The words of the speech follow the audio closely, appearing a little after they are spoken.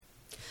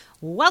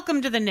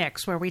Welcome to the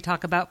Nix, where we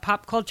talk about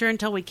pop culture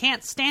until we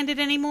can't stand it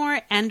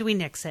anymore, and we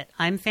nix it.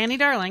 I'm Fanny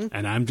Darling.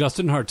 And I'm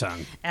Justin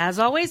Hartung. As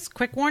always,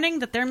 quick warning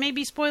that there may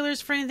be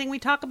spoilers for anything we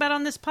talk about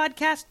on this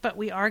podcast, but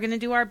we are going to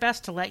do our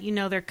best to let you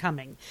know they're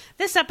coming.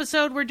 This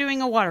episode, we're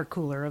doing a water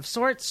cooler of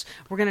sorts.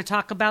 We're going to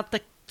talk about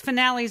the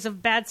finales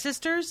of Bad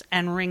Sisters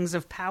and Rings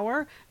of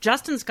Power.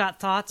 Justin's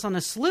got thoughts on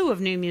a slew of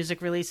new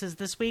music releases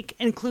this week,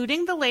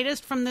 including the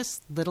latest from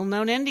this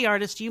little-known indie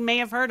artist you may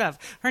have heard of.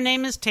 Her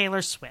name is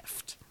Taylor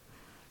Swift.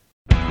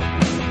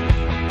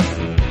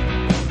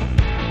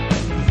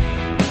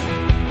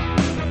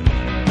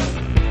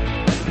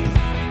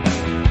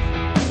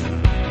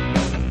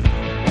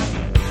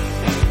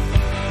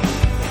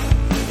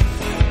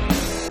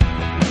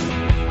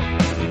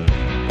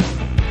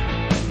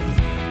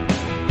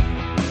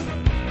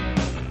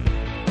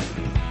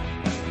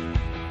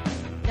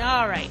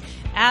 All right.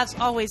 As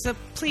always, a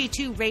plea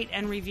to rate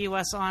and review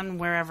us on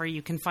wherever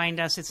you can find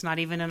us. It's not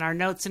even in our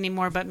notes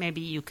anymore, but maybe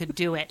you could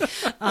do it.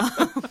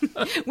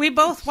 We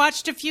both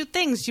watched a few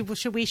things.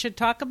 We should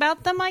talk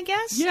about them, I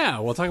guess? Yeah,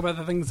 we'll talk about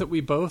the things that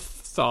we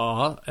both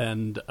saw,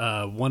 and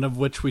one of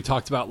which we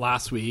talked about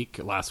last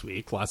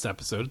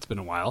episode. It's been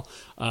a while.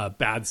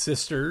 Bad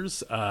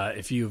Sisters.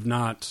 If you've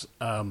not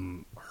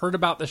heard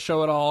about the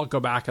show at all, go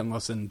back and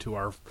listen to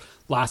our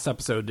last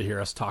episode to hear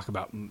us talk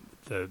about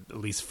at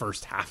least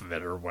first half of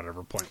it, or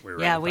whatever point we were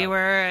at. Yeah, we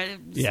were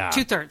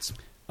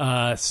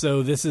 2/3.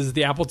 So this is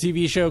the Apple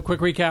TV show. Quick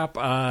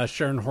recap.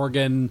 Sharon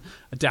Horgan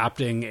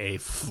adapting a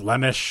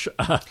Flemish...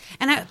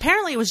 and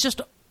apparently it was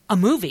just a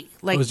movie.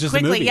 Like, it was just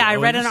quickly, a movie. Yeah, I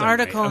read an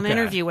article, an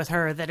interview with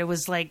her, that it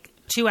was like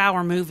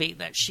 2-hour movie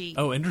that she...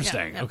 Oh,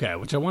 interesting. Yeah. Okay,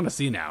 which I want to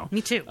see now.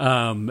 Me too.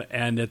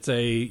 And it's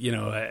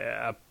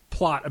a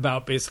plot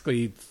about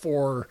basically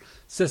 4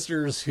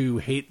 sisters who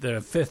hate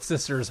the 5th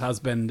sister's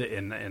husband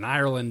in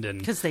Ireland, and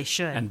because they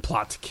should, and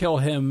plot to kill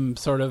him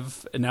sort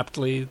of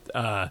ineptly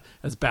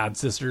as bad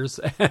sisters,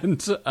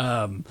 and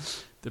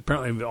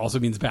apparently it also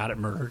means bad at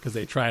murder because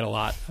they try it a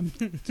lot.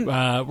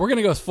 We're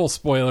gonna go full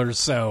spoilers,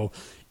 so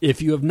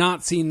if you have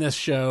not seen this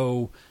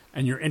show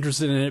and you're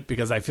interested in it,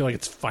 because I feel like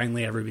it's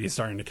finally everybody's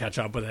starting to catch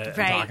up with it and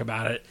talk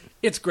about it,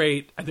 it's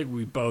great. I think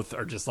we both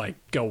are just like,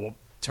 go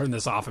turn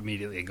this off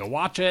immediately and go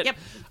watch it. Yep.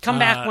 Come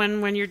back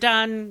when you're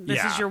done.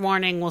 This is your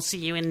warning. We'll see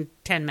you in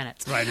 10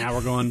 minutes. Right now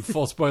we're going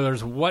full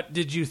spoilers. What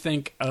did you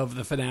think of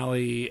the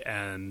finale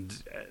and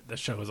the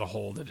show as a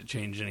whole? Did it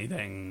change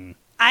anything?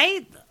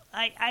 I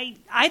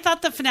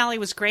thought the finale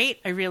was great.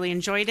 I really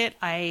enjoyed it.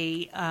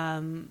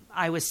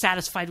 I was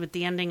satisfied with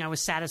the ending. I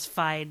was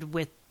satisfied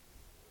with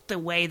the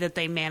way that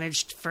they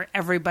managed for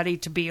everybody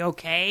to be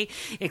okay,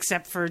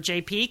 except for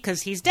JP,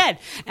 because he's dead,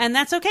 and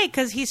that's okay,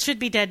 because he should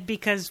be dead,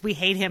 because we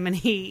hate him,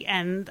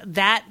 and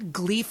that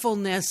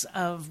gleefulness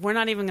of, we're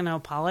not even going to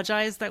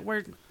apologize that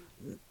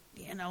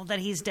that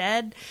he's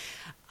dead.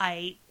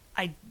 I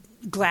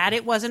glad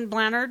it wasn't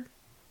Blanchard.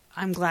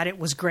 I'm glad it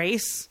was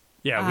Grace.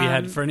 Yeah, we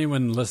had, for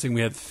anyone listening,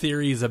 we had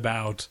theories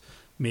about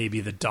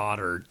maybe the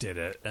daughter did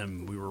it,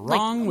 and we were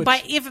wrong. Like,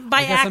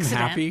 by accident.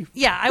 I'm happy.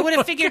 Yeah, I would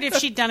have figured if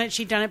she'd done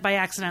it by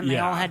accident. And they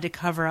all had to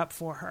cover up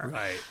for her.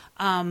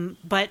 Right.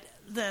 But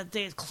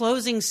the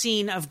closing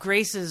scene of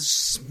Grace's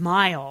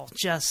smile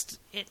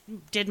it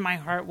did my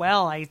heart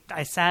well.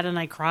 I sat and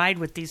I cried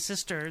with these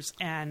sisters,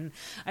 and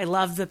I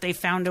love that they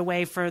found a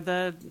way for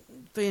the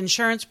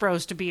insurance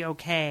bros to be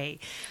okay.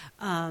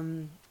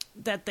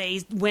 That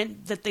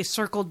they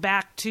circled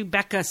back to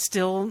Becca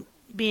still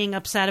being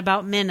upset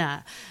about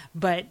Minna,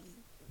 but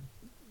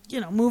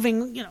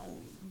moving,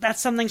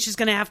 that's something she's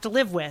going to have to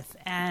live with,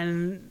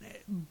 and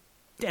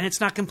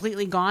it's not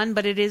completely gone,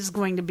 but it is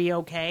going to be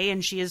okay,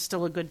 and she is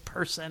still a good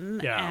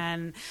person.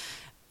 Yeah.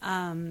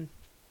 And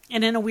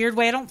in a weird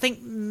way, I don't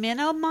think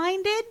Minna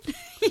minded.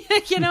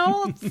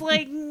 It's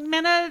like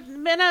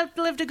Minna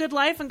lived a good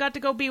life and got to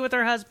go be with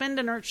her husband,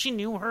 and she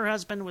knew her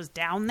husband was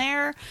down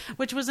there,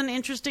 which was an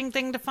interesting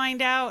thing to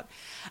find out.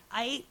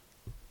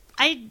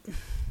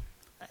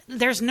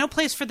 There's no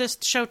place for this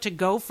show to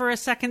go for a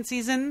second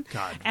season,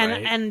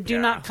 and do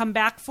not come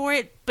back for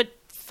it, but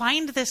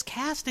find this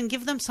cast and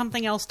give them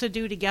something else to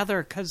do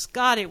together, because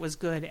God, it was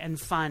good and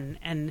fun,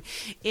 and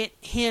it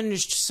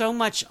hinged so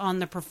much on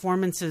the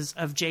performances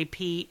of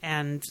JP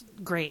and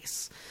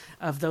Grace,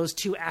 of those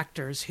 2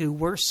 actors who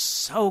were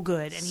so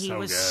good, and he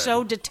was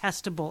so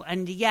detestable,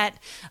 and yet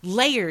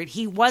layered.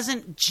 He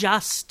wasn't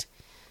just...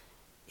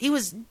 He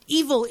was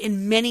evil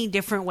in many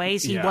different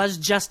ways. He was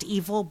just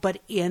evil, but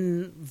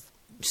in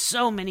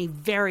so many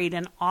varied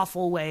and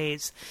awful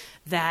ways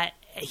that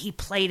he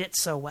played it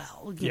so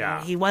well. You know,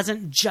 he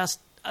wasn't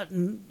just a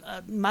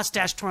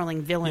mustache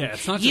twirling villain. Yeah,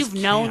 it's not just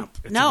camp.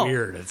 It's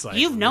weird. It's like,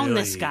 you've known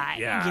this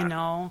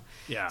guy,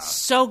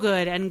 so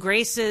good. And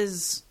Grace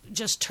is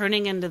just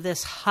turning into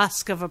this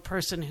husk of a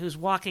person who's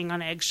walking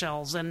on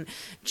eggshells and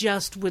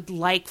just would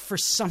like for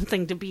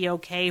something to be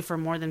okay for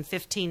more than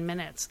 15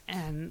 minutes.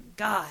 And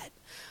God,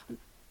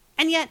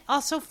 and yet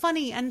also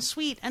funny and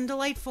sweet and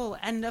delightful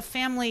and a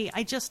family.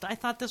 I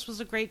thought this was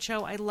a great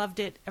show. I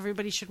loved it.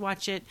 Everybody should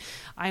watch it.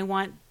 I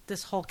want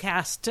this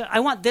cast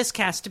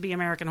to be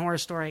American Horror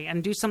Story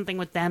and do something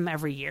with them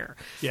every year.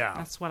 Yeah.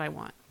 That's what I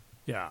want.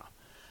 Yeah.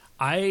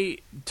 I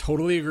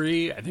totally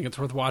agree. I think it's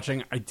worth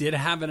watching. I did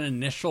have an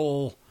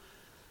initial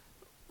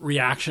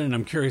reaction, and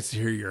I'm curious to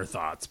hear your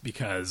thoughts,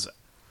 because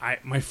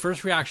my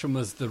first reaction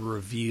was the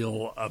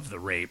reveal of the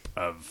rape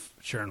of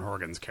Sharon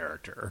Horgan's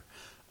character,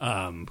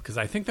 because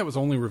I think that was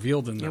only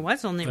revealed in the finale. It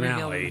was only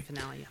revealed in the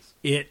finale,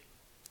 yes.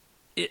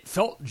 It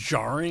felt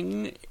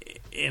jarring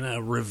in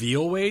a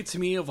reveal way to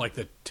me, of like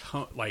the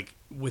tone, like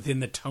within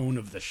the tone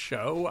of the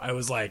show. I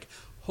was like,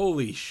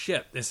 holy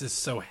shit, this is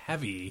so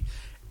heavy.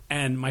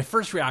 And my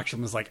first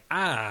reaction was like,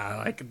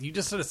 like you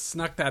just sort of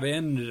snuck that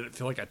in. Did it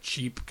feel like a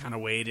cheap kind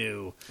of way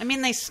to... I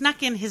mean, they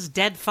snuck in his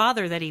dead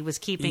father that he was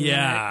keeping.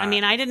 Yeah. I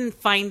mean, I didn't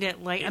find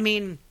it like... I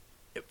mean,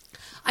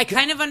 I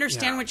kind of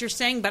understand what you're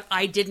saying, but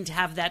I didn't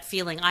have that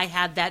feeling. I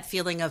had that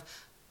feeling of,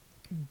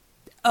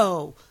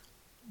 oh,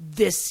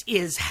 this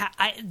is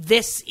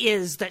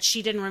that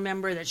she didn't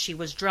remember, that she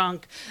was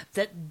drunk,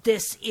 that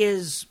this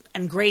is...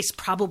 And Grace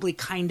probably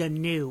kind of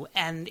knew,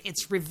 and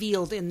it's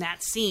revealed in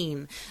that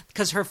scene,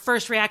 because her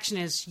first reaction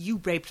is, you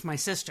raped my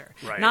sister.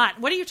 Right. Not,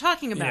 what are you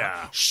talking about?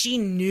 Yeah. She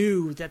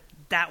knew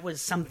that was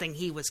something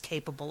he was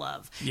capable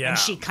of, and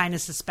she kind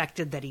of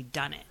suspected that he'd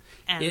done it.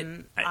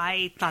 And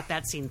I thought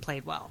that scene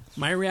played well.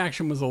 My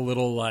reaction was a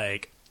little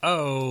like,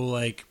 oh,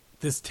 like,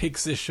 this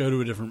takes this show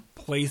to a different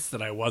place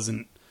that I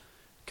wasn't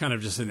kind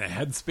of just in the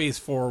headspace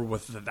for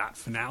with that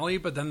finale.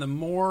 But then the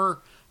more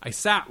I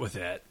sat with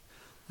it,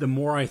 the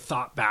more I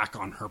thought back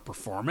on her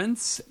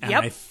performance, and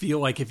I feel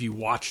like if you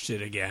watched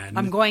it again,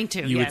 I'm going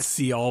to, you would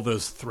see all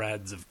those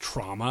threads of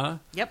trauma,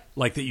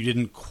 like that you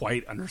didn't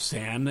quite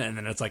understand, and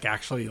then it's like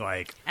actually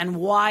like, and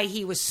why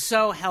he was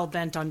so hell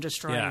bent on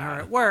destroying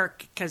her at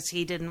work, because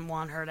he didn't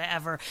want her to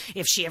ever,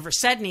 if she ever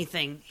said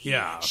anything,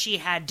 she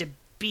had to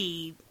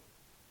be.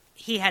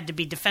 He had to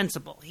be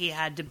defensible. He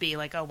had to be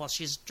like, oh, well,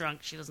 she's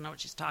drunk. She doesn't know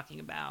what she's talking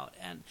about.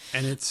 And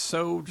it's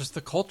so just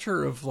the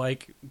culture of,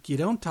 like, you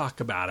don't talk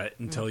about it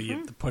until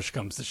the push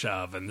comes to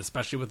shove, and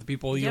especially with the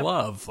people you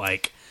love.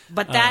 Like,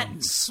 but that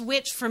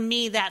switch, for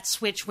me,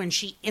 when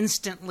she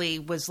instantly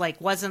was like,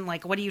 wasn't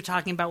like, what are you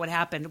talking about? What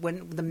happened?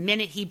 When the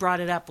minute he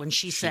brought it up, when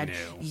she said,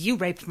 knew. You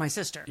raped my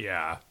sister.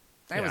 Yeah.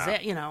 That was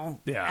it,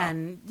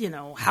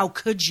 and, how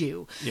could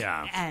you?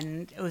 Yeah.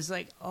 And it was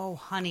like, oh,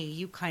 honey,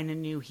 you kind of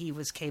knew he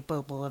was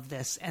capable of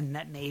this, and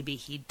that maybe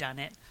he'd done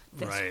it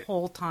this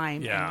whole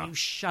time, and you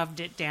shoved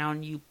it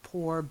down, you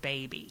poor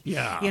baby.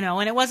 Yeah.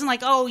 And it wasn't like,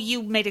 oh,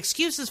 you made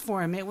excuses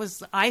for him. It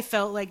was, I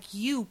felt like,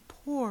 you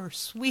poor,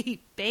 sweet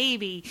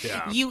baby.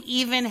 Yeah. You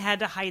even had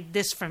to hide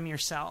this from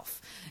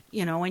yourself.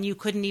 And you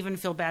couldn't even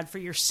feel bad for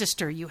your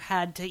sister. You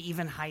had to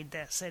even hide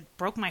this. It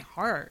broke my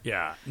heart.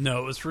 Yeah. No,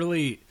 it was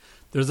really...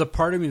 There's a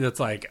part of me that's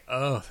like,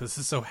 oh, this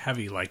is so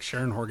heavy. Like,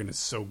 Sharon Horgan is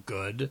so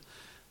good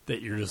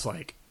that you're just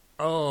like,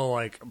 oh,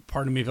 like,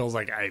 part of me feels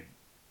like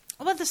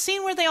Well, the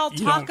scene where they all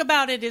talk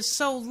about it is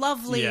so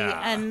lovely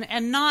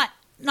and not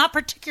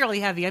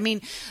particularly heavy. I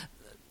mean,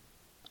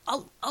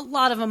 a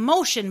lot of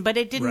emotion, but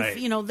it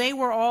didn't, they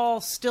were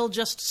all still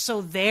just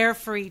so there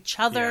for each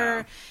other.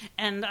 Yeah.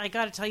 And I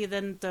got to tell you,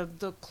 then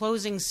the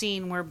closing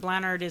scene where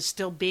Blanchard is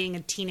still being a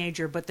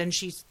teenager, but then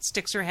she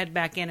sticks her head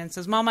back in and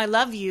says, Mom, I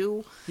love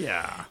you.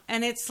 Yeah.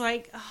 And it's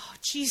like, oh,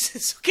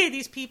 Jesus. Okay,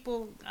 these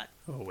people.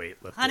 Oh, wait.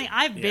 Honey,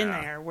 I've been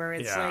there where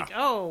it's like,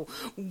 oh,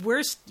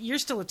 you're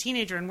still a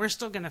teenager and we're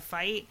still going to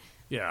fight.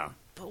 Yeah.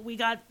 But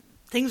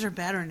things are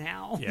better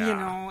now.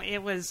 Yeah.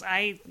 It was,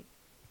 I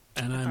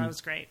thought it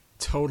was great.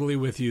 Totally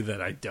with you that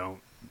I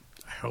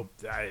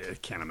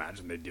can't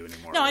imagine they'd do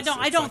anymore. No,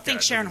 I don't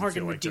think Sharon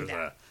Horgan would do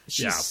that.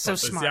 She's so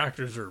smart. The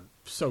actors are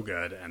so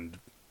good, and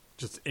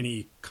just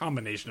any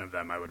combination of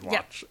them I would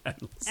watch.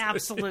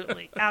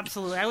 Absolutely.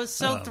 I was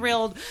so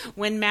thrilled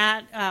when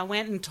Matt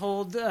went and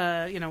told,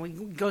 he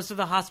goes to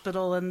the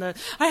hospital and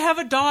I have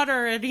a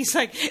daughter, and he's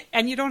like,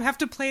 and you don't have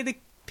to pay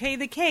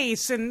the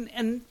case,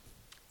 and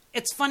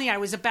it's funny, I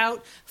was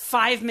about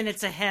 5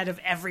 minutes ahead of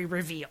every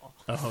reveal.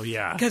 Oh,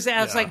 yeah. Because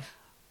I was like,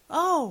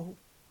 oh,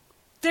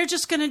 they're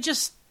just going to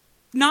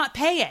not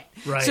pay it.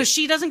 Right. So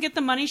she doesn't get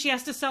the money. She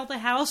has to sell the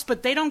house,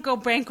 but they don't go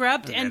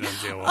bankrupt. And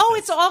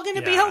it's all going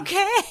to be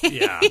okay.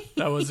 Yeah,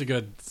 that was a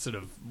good sort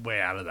of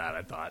way out of that,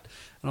 I thought.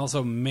 And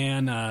also,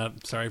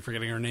 sorry for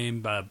forgetting her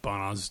name, but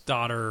Bono's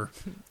daughter.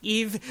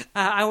 Eve,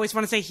 I always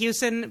want to say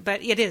Houston, but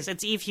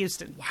it's Eve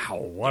Houston.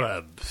 Wow, what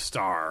a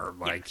star.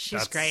 Like,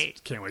 she's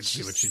great. Can't wait to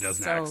see what she does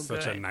so next.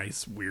 good. Such a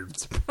nice, weird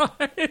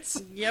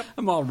surprise. Yep.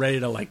 I'm all ready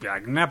to be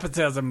like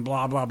nepotism,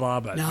 blah, blah, blah.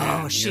 But no,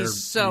 man,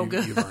 she's so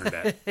good. You've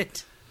earned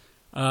it.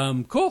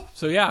 Cool.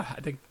 So, I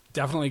think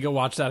definitely go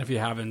watch that if you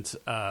haven't.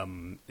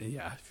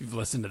 If you've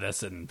listened to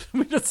this and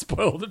we just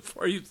spoiled it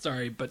for you,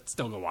 sorry, but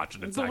still go watch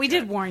it. But we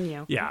did warn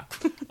you. Yeah.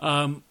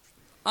 On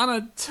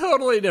a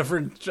totally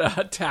different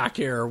tack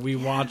here, we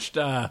watched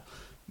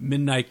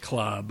Midnight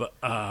Club,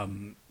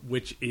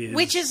 which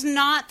is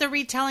not the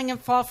retelling of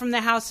Fall from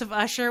the House of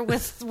Usher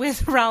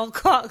with Raoul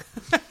Cog.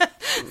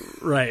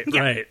 Right.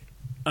 It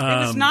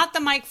was not the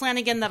Mike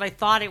Flanagan that I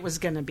thought it was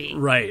going to be.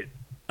 Right.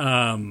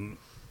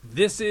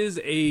 This is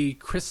a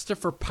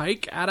Christopher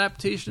Pike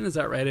adaptation. Is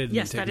that right? I didn't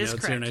yes, take that is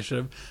notes correct. here, and I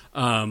should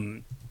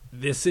have.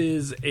 This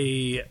is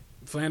a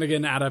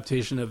Flanagan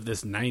adaptation of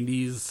this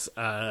 90s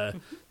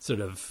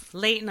sort of...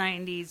 Late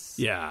 90s.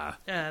 Yeah.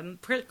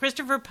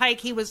 Christopher Pike,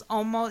 he was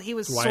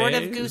YA? sort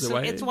of Is it YA?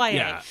 It's YA.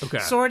 Yeah, okay.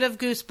 Sort of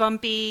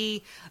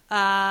goosebumpy.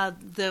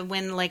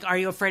 When, like, Are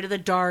You Afraid of the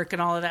Dark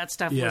and all of that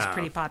stuff was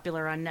pretty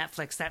popular on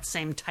Netflix, that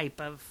same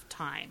type of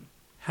time.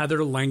 Heather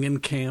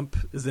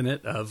Langenkamp is in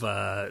it, of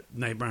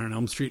Nightmare on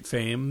Elm Street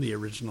fame, the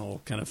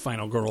original kind of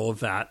final girl of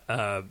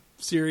that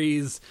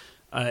series.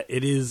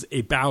 It is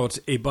about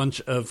a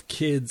bunch of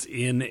kids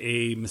in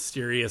a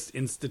mysterious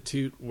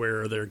institute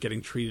where they're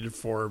getting treated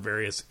for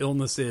various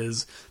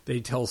illnesses. They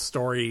tell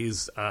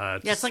stories.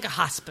 It's like a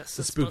hospice.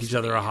 To spook each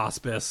other, a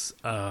hospice.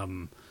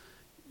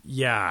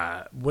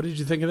 Yeah. What did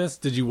you think of this?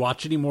 Did you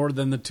watch any more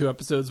than the 2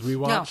 episodes we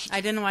watched? No,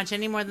 I didn't watch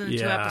any more than the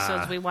 2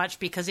 episodes we watched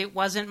because it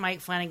wasn't Mike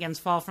Flanagan's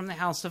Fall from the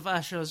House of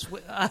Usher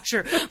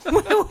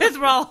with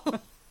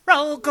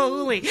Raoul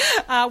Coley,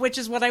 which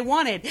is what I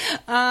wanted.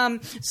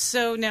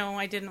 So no,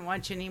 I didn't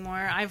watch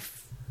anymore.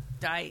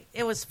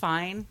 It was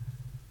fine.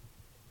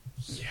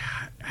 Yeah,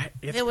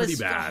 it's it was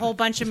pretty bad. A whole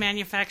bunch of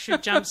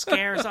manufactured jump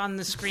scares on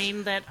the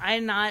screen that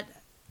I'm not.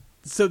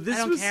 So this I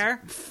don't was care.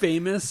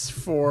 famous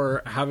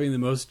for having the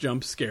most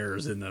jump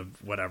scares in the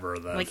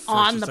like first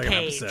on or the second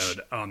page. episode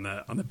on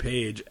the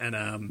page,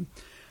 and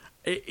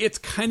it's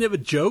kind of a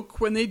joke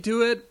when they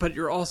do it, but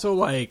you're also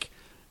like,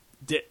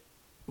 did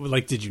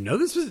you know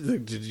this was?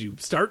 Did you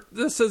start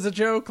this as a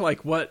joke?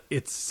 Like what?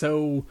 It's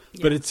so,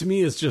 but it to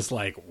me is just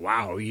like,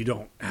 wow, you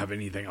don't have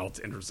anything else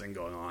interesting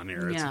going on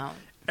here. It's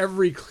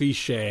every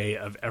cliche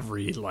of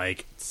every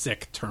like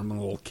sick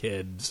terminal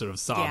kid sort of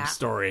sob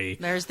story.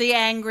 There's the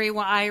angry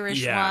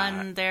Irish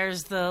one.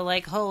 There's the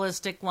like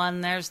holistic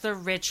one. There's the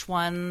rich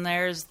one.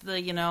 There's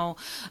the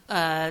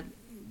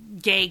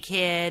gay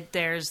kid.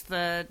 There's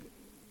the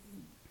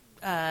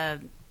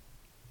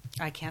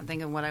I can't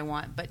think of what I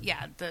want, but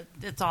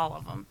it's all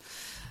of them.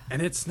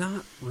 And it's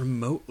not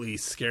remotely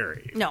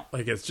scary. No,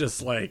 like it's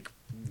just like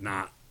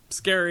not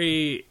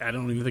scary. I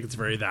don't even think it's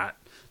very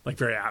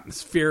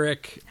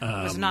atmospheric. It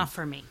was not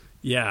for me.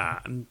 Yeah,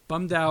 I'm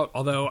bummed out.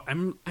 Although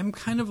I'm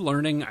kind of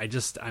learning. I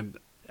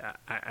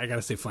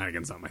gotta say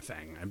Flanagan's not my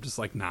thing. I'm just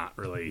like not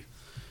really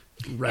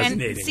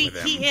resonating with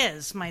him. He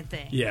is my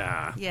thing.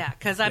 Yeah,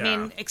 because I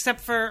mean,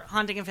 except for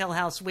Haunting of Hill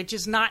House, which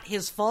is not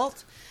his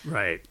fault.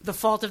 Right. The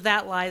fault of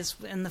that lies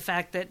in the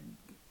fact that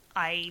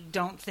I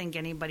don't think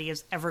anybody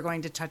is ever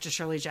going to touch a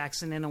Shirley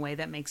Jackson in a way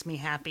that makes me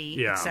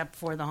happy, except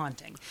for The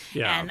Haunting.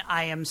 Yeah. And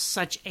I am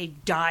such a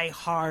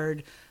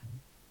die-hard,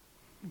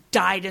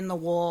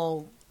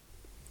 dyed-in-the-wool,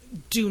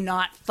 do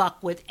not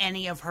fuck with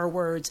any of her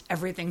words.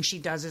 Everything she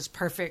does is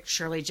perfect.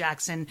 Shirley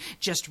Jackson,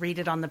 just read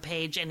it on the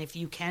page, and if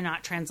you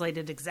cannot translate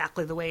it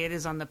exactly the way it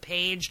is on the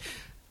page,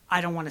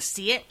 I don't want to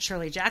see it.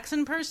 Shirley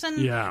Jackson person.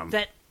 Yeah.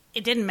 That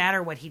it didn't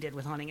matter what he did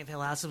with Haunting of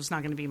Hill House. It was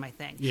not going to be my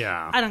thing.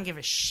 Yeah. I don't give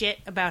a shit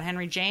about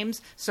Henry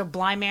James. So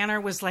Bly Manor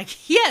was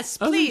like, yes,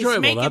 please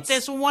make it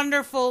this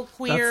wonderful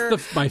queer.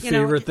 That's my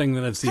favorite thing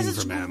that I've seen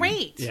from him. It's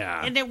great.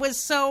 Yeah. And it was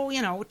so,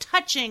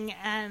 touching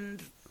and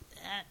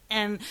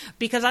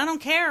because I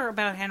don't care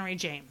about Henry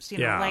James,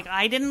 like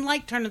I didn't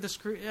like Turn of the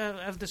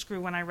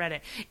Screw when I read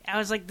it. I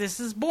was like, this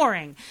is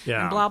boring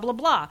and blah blah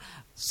blah.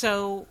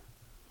 So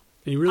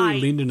he really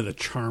leaned into the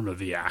charm of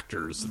the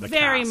actors, the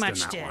very cast much in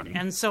that did, one.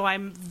 and so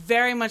I'm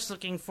very much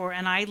looking for.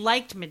 And I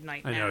liked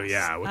Midnight Mass. I know,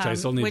 which I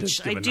still need to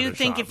give I do another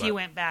think shot, if you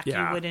went back,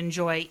 you would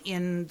enjoy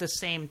in the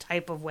same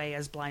type of way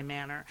as Bly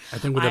Manor. I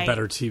think with a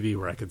better TV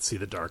where I could see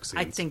the dark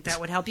scenes. I think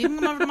that would help. You can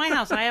come over to my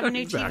house. I have a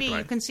new Exactly. TV.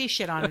 You can see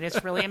shit on it.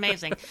 It's really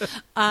amazing.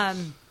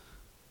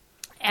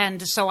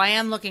 And so I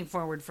am looking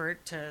forward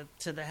to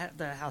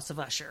the House of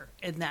Usher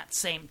in that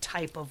same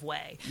type of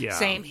way. Yeah.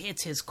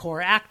 It's his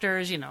core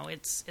actors,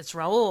 it's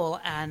Raoul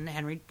and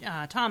Henry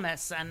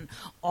Thomas and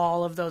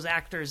all of those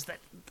actors that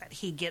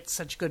he gets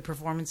such good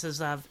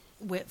performances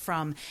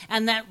from,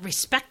 and that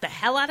respect the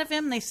hell out of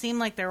him. They seem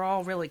like they're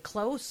all really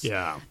close.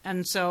 Yeah.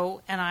 And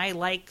I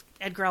like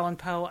Edgar Allan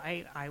Poe.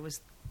 I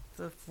was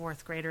the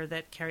 4th grader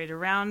that carried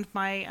around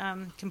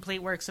my complete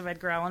works of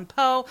Edgar Allan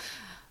Poe.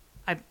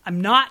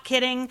 I'm not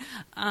kidding,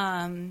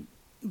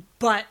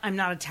 but I'm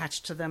not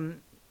attached to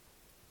them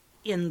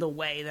in the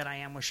way that I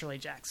am with Shirley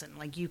Jackson.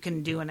 Like, you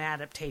can do an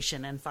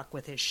adaptation and fuck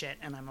with his shit,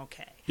 and I'm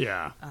okay.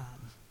 Yeah.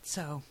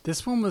 So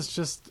this one was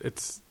just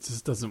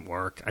just doesn't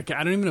work. I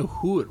don't even know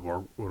who it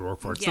would work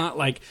for. It's not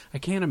like I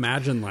can't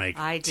imagine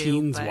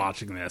teens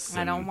watching this.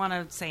 I don't want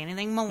to say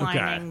anything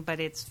maligning,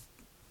 but it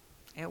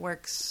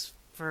works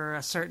for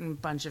a certain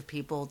bunch of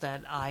people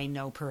that I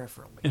know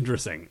peripherally.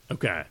 Interesting.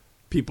 Okay.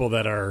 People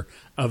that are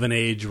of an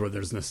age where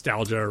there's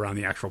nostalgia around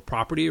the actual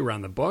property,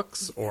 around the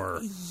books, or...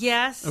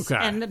 Yes, okay.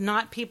 And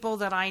not people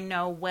that I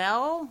know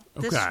well.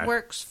 Okay. This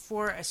works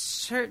for a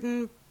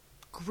certain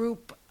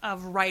group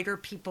of writer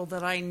people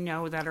that I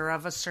know that are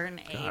of a certain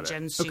age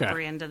and super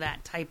into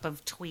that type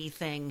of twee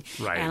thing.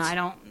 Right.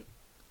 And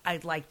I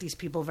like these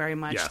people very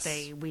much.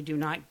 Yes. We do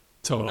not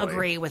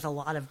agree with a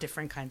lot of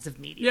different kinds of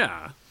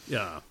media.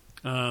 Yeah.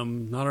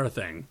 Not our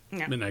thing.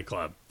 No. Midnight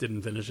Club.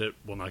 Didn't finish it.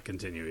 Will not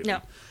continue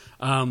even.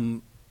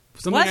 No.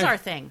 Was our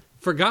thing.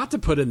 Forgot to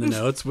put in the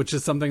notes, which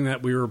is something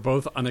that we were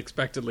both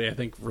unexpectedly, I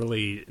think,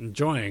 really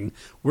enjoying.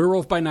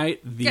 Werewolf by Night,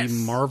 the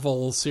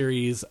Marvel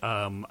series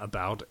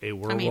about a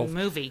werewolf.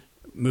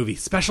 Movie.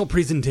 Special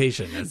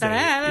presentation.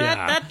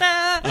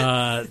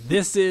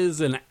 This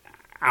is an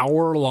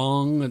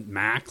hour-long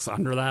max,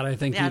 under that, I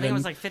think. Yeah, I think it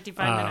was like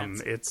 55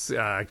 minutes. It's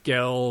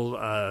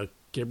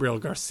Gabriel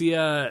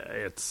Garcia.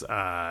 It's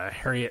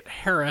Harriet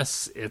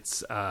Harris.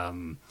 It's...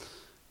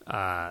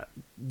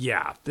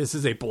 this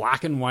is a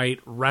black and white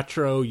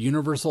retro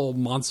Universal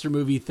monster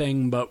movie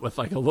thing, but with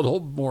like a little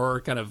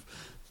more kind of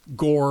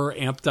gore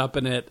amped up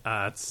in it.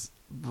 It's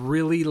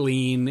really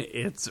lean.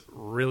 It's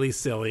really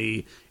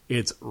silly.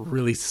 It's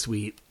really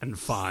sweet and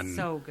fun.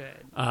 So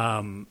good.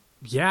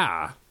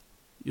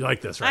 You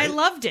like this, right? I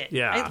loved it.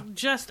 Yeah. I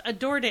just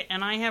adored it,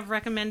 and I have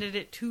recommended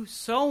it to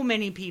so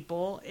many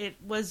people. It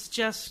was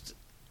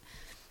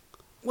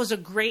a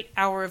great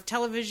hour of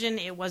television.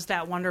 It was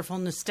that wonderful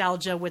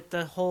nostalgia with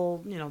the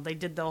whole, they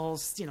did the whole,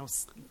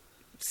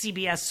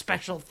 CBS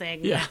special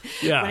thing. Yeah.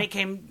 When it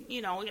came,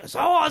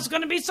 it's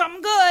going to be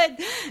something good.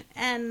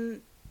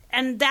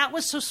 And that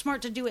was so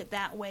smart to do it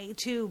that way,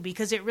 too,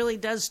 because it really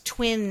does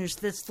twinge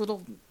this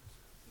little,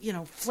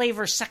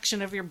 flavor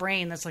section of your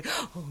brain that's like,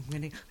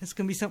 it's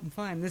going to be something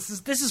fun. This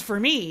is for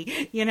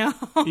me, Yeah,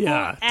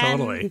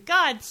 totally. And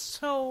God,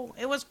 so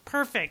it was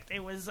perfect.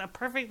 It was a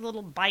perfect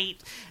little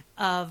bite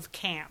of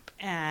camp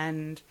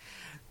and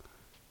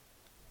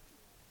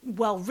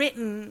well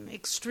written,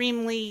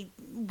 extremely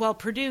well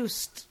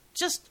produced,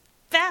 just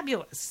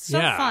fabulous. So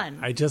fun.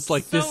 I just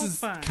like this is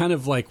fun. Kind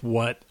of like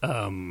what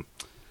Tim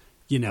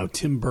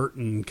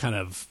Burton kind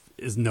of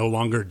is no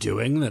longer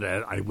doing that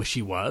I wish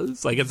he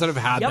was. Like it sort of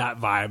had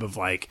that vibe of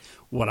like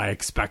what I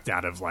expect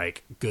out of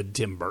like good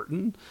Tim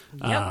Burton.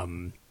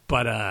 It's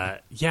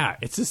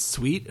just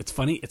sweet. It's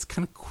funny. It's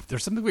kind of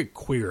there's something very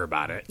queer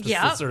about it.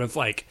 Just this sort of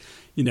like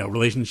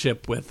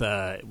relationship with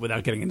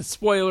without getting into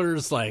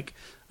spoilers, like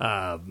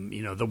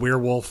the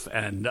werewolf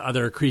and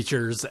other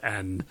creatures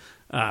and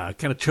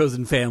kind of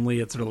chosen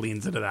family. It sort of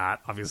leans into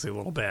that obviously a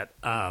little bit,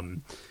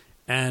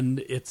 and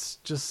it's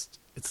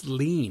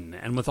lean,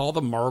 and with all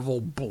the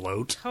Marvel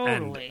bloat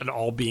and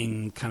all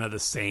being kind of the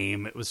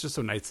same, it was just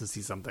so nice to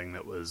see something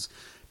that was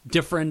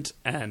different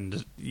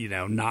and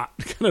not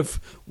kind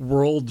of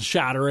world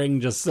shattering,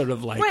 just sort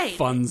of like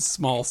fun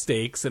small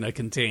stakes in a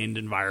contained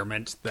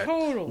environment that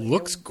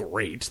looks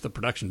great. The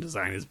production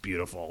design is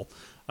beautiful.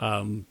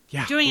 Doing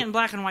it in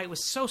black and white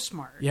was so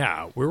smart.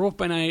 Werewolf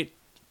by Night,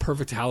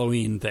 perfect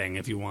Halloween thing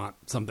if you want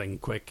something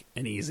quick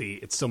and easy.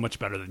 It's so much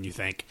better than you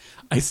think.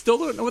 I still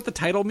don't know what the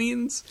title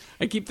means.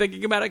 I keep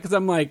thinking about it because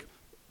I'm like,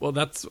 well,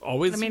 that's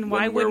always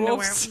why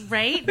werewolves,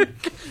 right?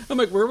 I'm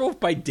like, Werewolf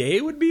by Day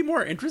would be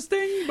more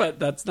interesting, but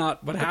that's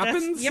not what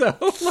happens. So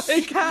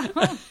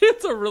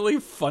it's a really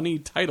funny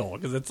title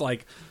because it's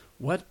like,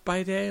 what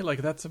by day?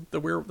 Like that's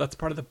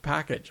part of the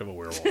package of a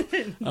werewolf.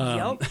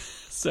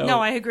 So no,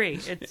 I agree.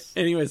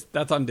 Anyways,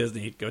 that's on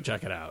Disney. Go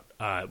check it out.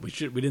 We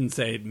didn't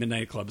say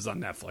Midnight Club is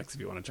on Netflix if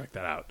you want to check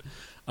that out.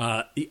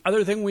 The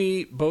other thing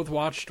we both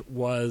watched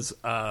was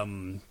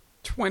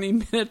 20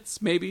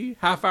 minutes, maybe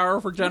half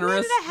hour for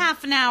generous. A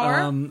half an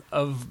hour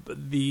of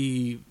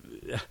the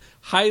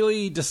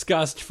highly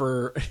discussed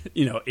for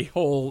a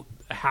whole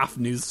half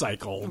news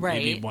cycle,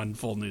 maybe one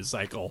full news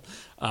cycle.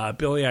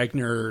 Billy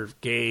Eichner,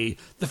 gay,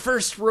 the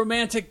first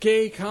romantic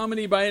gay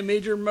comedy by a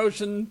major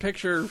motion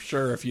picture.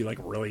 Sure, if you like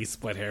really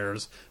split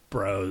hairs,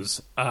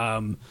 bros.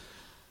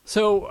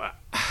 So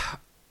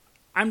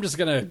I'm just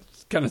gonna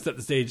kind of set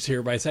the stage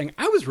here by saying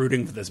I was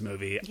rooting for this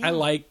movie. Yeah. I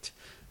liked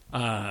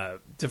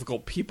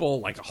Difficult People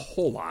like a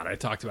whole lot. I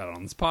talked about it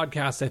on this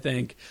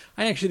podcast.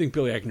 I actually think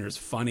Billy Eichner is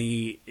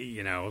funny.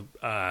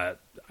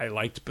 I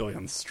liked Billy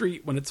on the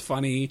Street when it's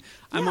funny.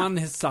 I'm on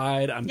his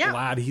side. I'm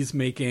glad he's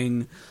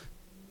making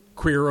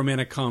queer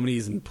romantic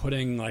comedies and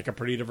putting like a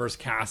pretty diverse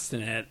cast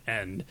in it.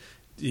 And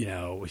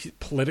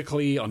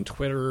politically on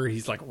Twitter,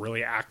 he's like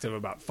really active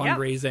about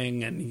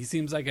fundraising, and he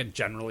seems like a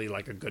generally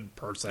like a good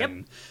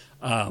person.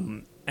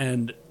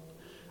 And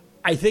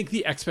I think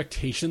the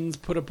expectations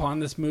put upon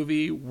this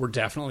movie were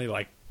definitely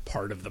like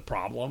part of the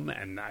problem,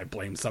 and I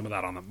blame some of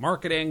that on the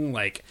marketing.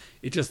 Like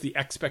it just the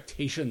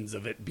expectations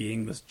of it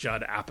being this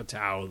Judd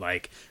Apatow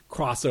like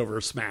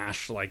crossover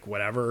smash, like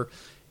whatever.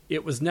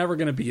 It was never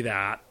going to be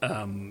that.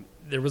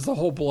 There was the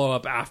whole blow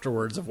up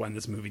afterwards of when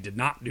this movie did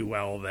not do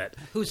well. That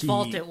whose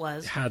fault it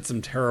was. Had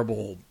some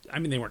terrible. I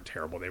mean, they weren't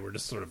terrible. They were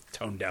just sort of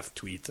tone deaf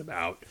tweets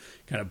about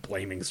kind of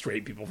blaming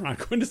straight people for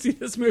not going to see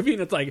this movie,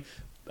 and it's like.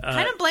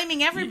 Kind of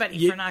blaming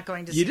everybody for not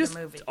going to see the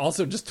movie.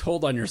 Also just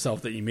told on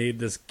yourself that you made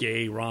this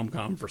gay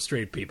rom-com for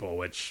straight people,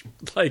 which,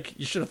 like,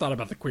 you should have thought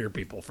about the queer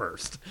people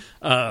first.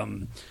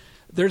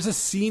 There's a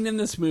scene in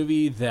this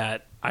movie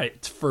that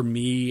for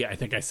me, I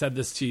think I said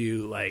this to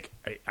you, like,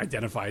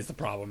 identifies the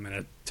problem in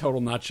a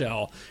total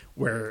nutshell,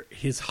 where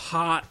his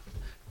hot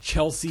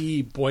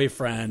Chelsea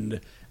boyfriend,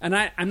 and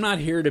I'm not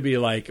here to be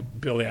like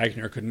Billy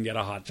Eichner couldn't get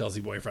a hot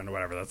Chelsea boyfriend or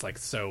whatever. That's like,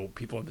 so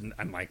people have been,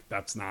 I'm like,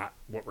 that's not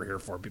what we're here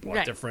for. People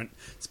have different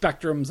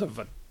spectrums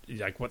of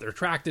like what they're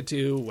attracted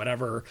to,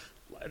 whatever.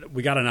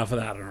 We got enough of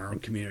that in our own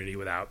community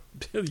without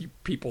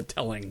people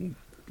telling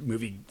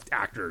movie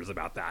actors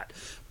about that.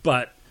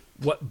 But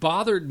what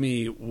bothered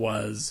me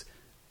was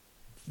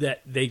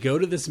that they go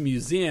to this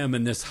museum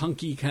and this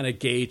hunky kind of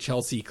gay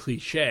Chelsea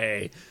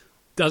cliche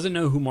doesn't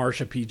know who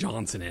Marsha P.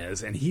 Johnson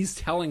is, and he's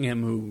telling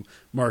him who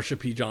Marsha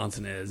P.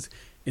 Johnson is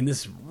in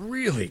this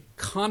really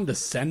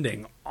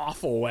condescending,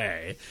 awful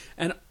way.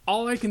 And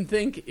all I can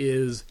think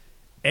is,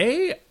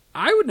 I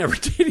would never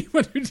date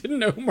anyone who didn't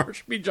know who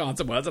Marsha P.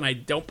 Johnson was, and I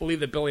don't believe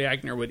that Billy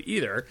Eichner would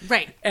either.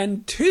 Right.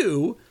 And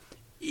two,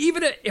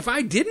 even if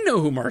I didn't know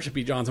who Marsha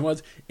P. Johnson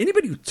was,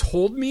 anybody who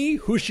told me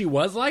who she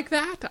was like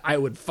that, I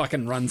would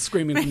fucking run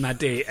screaming from that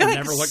date and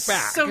never look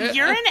back. So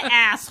you're an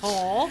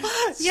asshole.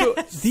 So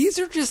these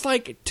are just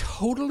like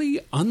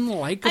totally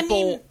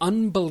unlikable,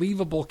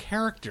 unbelievable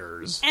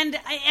characters. And to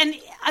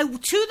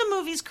the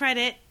movie's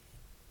credit,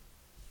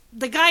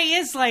 the guy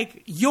is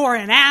like, you're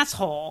an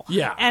asshole.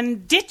 Yeah.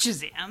 And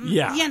ditches him.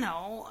 Yeah. You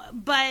know,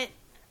 but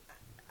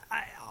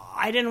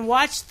I didn't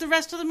watch the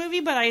rest of the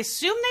movie, but I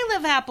assume they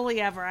live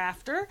happily ever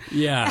after.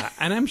 Yeah,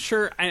 and I'm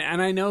sure,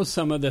 and I know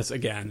some of this,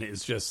 again,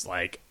 is just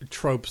like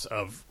tropes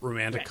of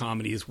romantic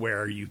comedies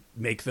where you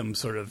make them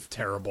sort of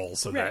terrible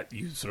so that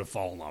you sort of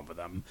fall in love with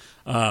them.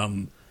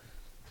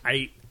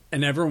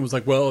 And everyone was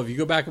like, well, if you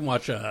go back and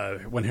watch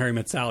When Harry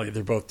Met Sally,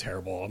 they're both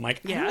terrible. I'm like,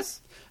 yes.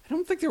 I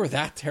don't think they were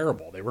that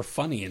terrible. They were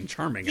funny and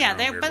charming. Yeah, in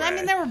a weird way. I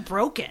mean, they were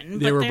broken.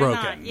 They were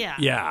broken. Not, yeah.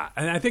 Yeah,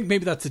 and I think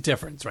maybe that's the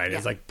difference, right? Yeah.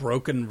 It's like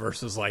broken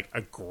versus like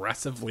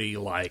aggressively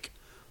like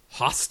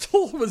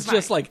hostile was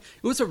just like,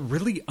 it was a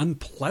really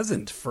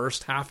unpleasant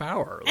first half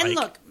hour. And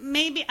look,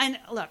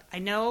 I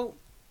know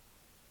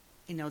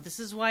this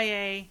is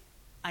YA.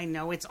 I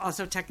know it's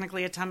also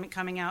technically a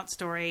coming out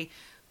story.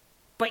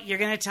 But you're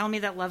going to tell me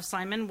that Love,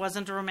 Simon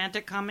wasn't a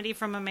romantic comedy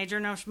from a major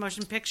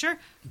motion picture?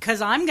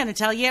 Because I'm going to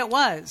tell you it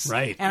was.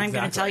 Right. And I'm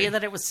going to tell you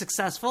that it was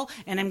successful.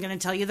 And I'm going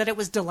to tell you that it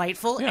was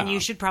delightful. Yeah. And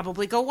you should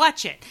probably go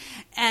watch it.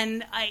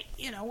 And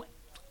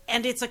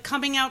and it's a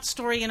coming out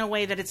story in a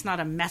way that it's not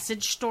a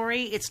message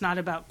story. It's not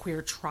about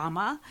queer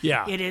trauma.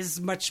 Yeah. It is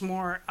much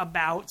more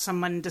about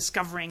someone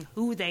discovering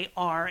who they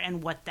are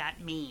and what that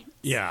means.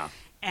 Yeah.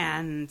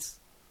 And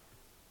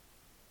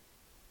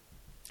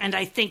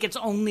I think it's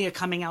only a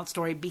coming out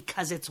story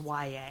because it's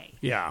YA.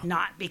 Yeah.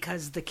 Not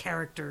because the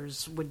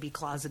characters would be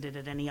closeted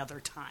at any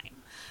other time.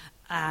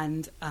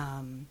 And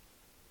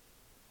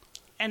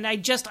I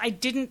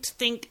didn't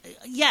think,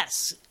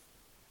 yes,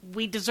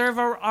 we deserve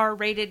a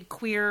R-rated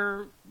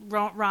queer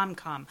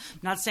rom-com. I'm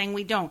not saying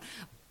we don't.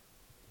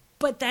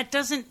 But that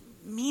doesn't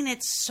mean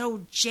it's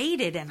so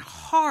jaded and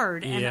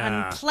hard and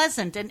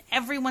unpleasant and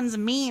everyone's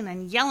mean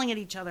and yelling at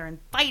each other and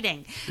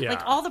fighting. Yeah.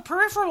 Like all the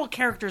peripheral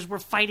characters were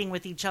fighting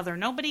with each other.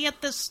 Nobody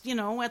at this,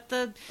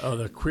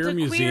 the queer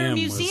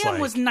museum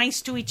was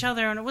nice to each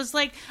other. And it was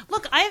like,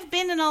 look, I've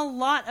been in a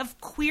lot of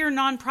queer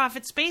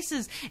nonprofit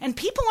spaces and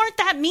people aren't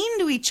that mean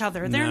to each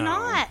other. They're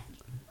not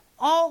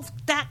all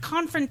that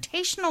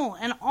confrontational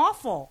and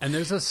awful. And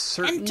there's a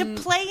certain... And to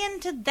play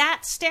into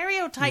that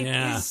stereotype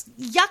is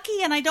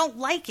yucky, and I don't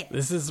like it.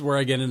 This is where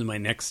I get into my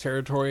next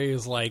territory,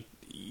 is like,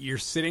 you're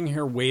sitting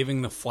here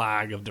waving the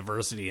flag of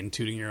diversity and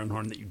tooting your own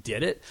horn that you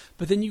did it,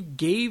 but then you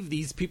gave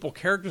these people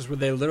characters where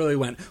they literally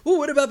went, well,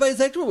 what about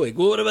bisexual week?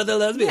 Well, what about the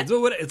lesbians? Yeah.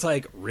 Well, it's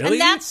like, really?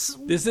 And that's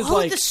who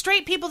the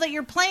straight people that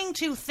you're playing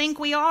to think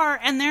we are,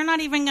 and they're not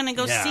even going to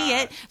go see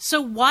it, so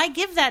why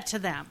give that to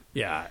them?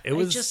 Yeah, it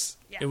was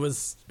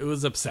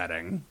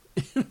upsetting.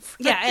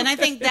 Yeah, and I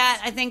think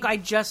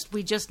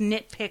we just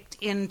nitpicked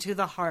into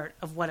the heart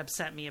of what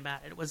upset me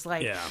about it. It was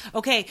like,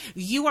 okay,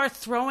 you are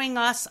throwing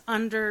us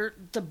under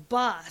the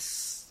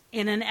bus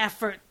in an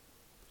effort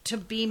to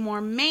be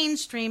more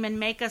mainstream and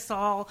make us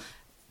all,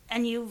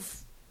 and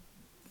you've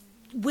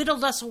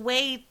whittled us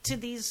away to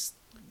these,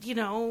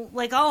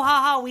 like, oh,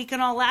 ha, we can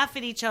all laugh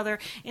at each other,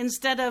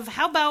 instead of,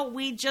 how about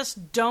we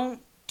just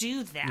don't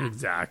do that?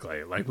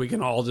 Exactly. Like, we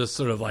can all just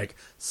sort of like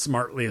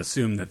smartly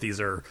assume that these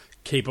are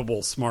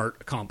capable, smart,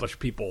 accomplished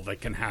people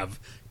that can have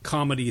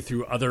comedy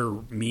through other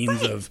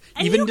means of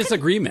even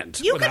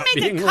disagreement. You can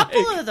make a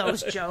couple of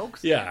those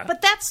jokes. Yeah.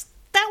 But that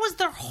was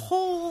their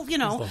whole,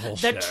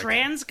 the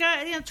trans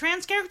guy,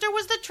 trans character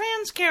was the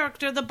trans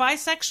character. The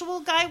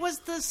bisexual guy was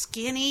the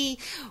skinny,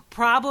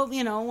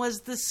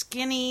 was the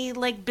skinny,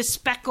 like,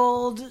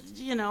 bespeckled,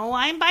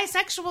 I'm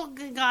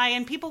bisexual guy,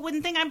 and people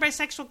wouldn't think I'm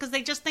bisexual because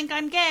they just think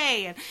I'm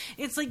gay. And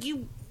it's like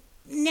you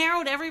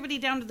narrowed everybody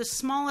down to the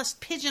smallest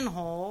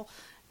pigeonhole.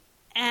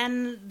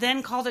 and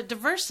then called it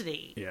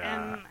diversity.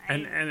 Yeah.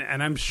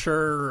 And I'm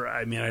sure,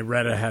 I mean, I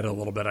read ahead a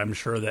little bit. I'm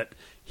sure that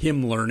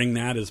him learning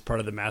that is part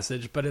of the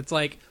message, but it's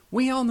like,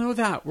 we all know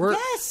that.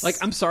 Yes. Like,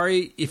 I'm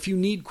sorry, if you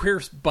need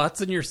queer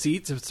butts in your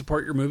seats to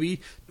support your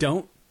movie,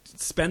 don't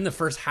spend the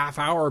first half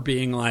hour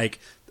being like,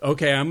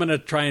 okay, I'm going to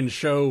try and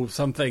show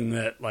something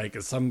that, like,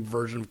 is some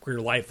version of queer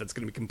life that's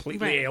going to be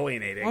completely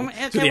alienating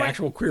to the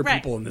actual queer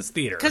people in this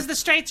theater. Because the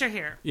straights are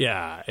here.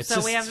 Yeah.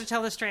 So we have to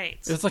tell the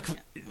straights. It's like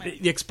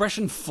the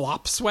expression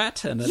flop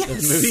sweat, and the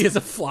movie is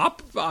a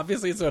flop,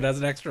 obviously, so it has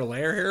an extra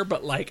layer here,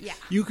 but, like,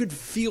 you could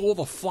feel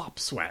the flop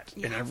sweat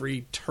in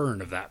every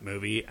turn of that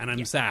movie, and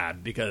I'm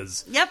sad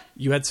because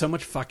you had so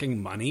much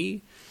fucking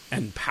money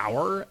and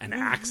power and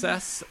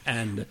access,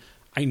 and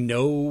I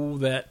know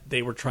that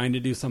they were trying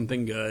to do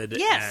something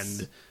good,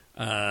 and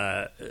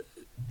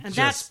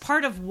that's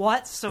part of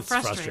what's so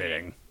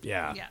frustrating.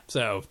 Yeah.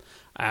 So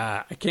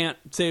I can't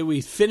say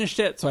we finished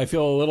it, so I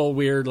feel a little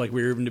weird, like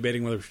we were even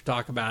debating whether we should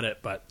talk about it,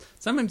 but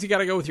sometimes you got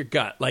to go with your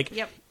gut. Like,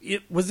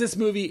 was this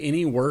movie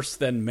any worse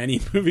than many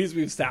movies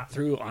we've sat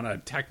through on a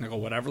technical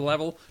whatever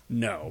level?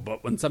 No,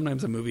 but when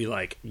sometimes a movie,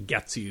 like,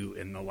 gets you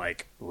in the,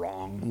 like,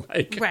 wrong,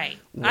 like, way.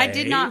 I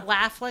did not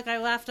laugh like I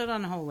laughed at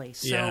Unholy,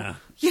 so...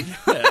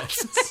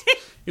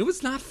 It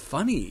was not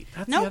funny.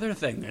 That's the other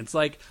thing. It's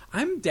like,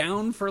 I'm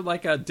down for,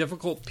 like, a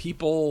difficult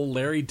people,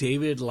 Larry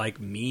David, like,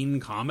 mean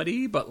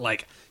comedy, but,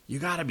 like, you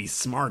gotta be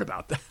smart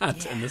about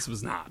that, and this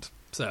was not.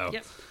 So,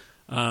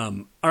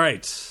 all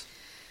right.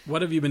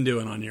 What have you been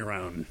doing on your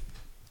own?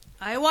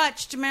 I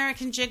watched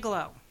American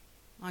Gigolo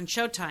on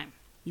Showtime.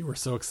 You were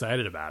so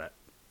excited about it.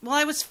 Well,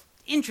 I was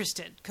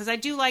interested, because I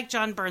do like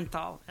John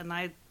Bernthal, and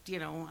I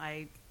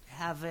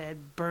have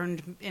it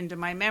burned into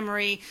my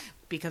memory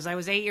because I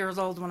was 8 years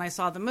old when I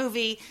saw the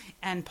movie,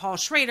 and Paul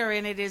Schrader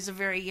in it is a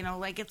very,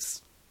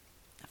 it's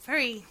a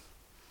very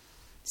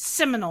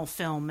seminal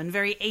film and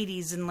very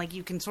 80s, and, like,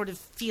 you can sort of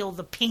feel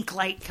the pink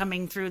light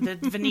coming through the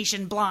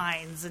Venetian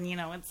blinds, and,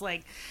 it's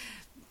like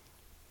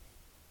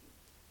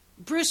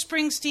Bruce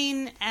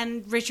Springsteen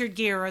and Richard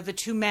Gere are the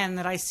two men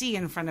that I see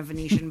in front of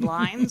Venetian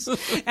blinds,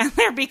 and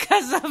they're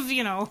because of,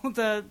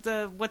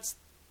 the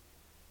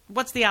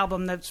what's the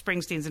album that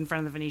Springsteen's in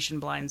front of the Venetian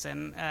blinds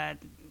in?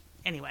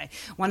 Anyway,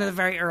 one of the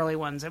very early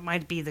ones. It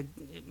might be the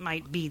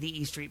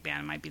E Street Band.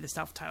 It might be the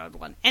self-titled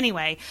one.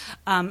 Anyway,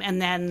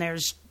 and then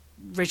there's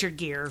Richard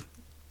Gere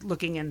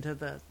looking into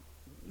the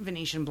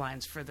Venetian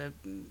blinds for the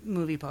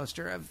movie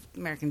poster of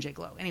American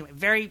Gigolo. Anyway,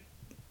 very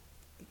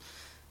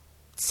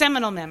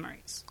seminal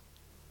memories.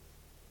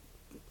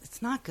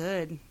 It's not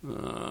good.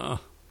 I'm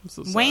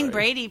so sorry. Wayne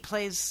Brady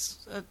plays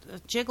a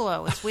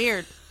gigolo. It's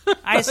weird.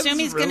 I assume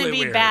he's going to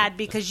be bad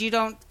because you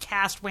don't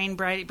cast Wayne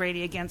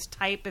Brady against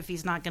type if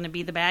he's not going to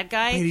be the bad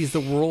guy. Wait, he's the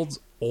world's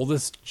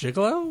oldest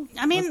gigolo?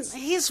 I mean,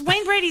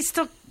 Wayne Brady's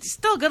still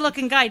a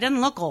good-looking guy. He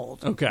doesn't look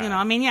old. Okay.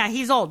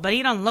 He's old, but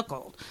he doesn't look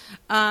old.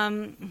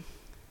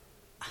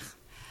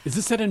 Is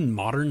this set in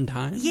modern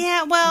times?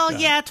 Yeah, well,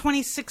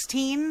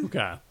 2016.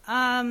 Okay.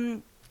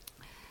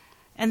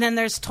 And then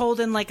there's told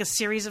in, like, a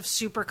series of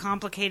super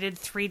complicated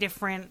 3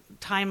 different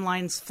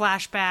timelines,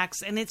 flashbacks,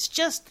 and it's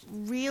just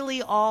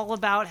really all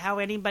about how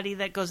anybody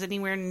that goes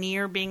anywhere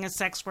near being a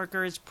sex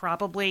worker is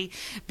probably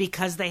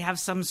because they have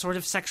some sort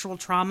of sexual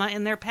trauma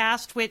in their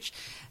past, which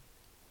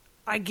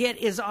I get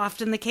is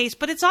often the case,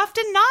 but it's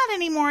often not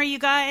anymore, you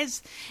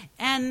guys.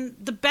 And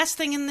the best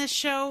thing in this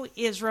show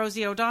is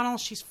Rosie O'Donnell.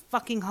 She's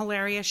fucking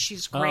hilarious.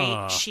 She's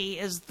great. She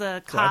is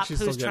the cop who's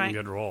still getting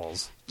good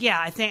roles. Yeah,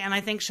 I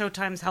think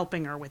Showtime's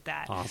helping her with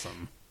that.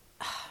 Awesome.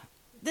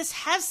 This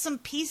has some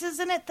pieces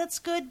in it that's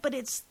good, but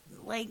it's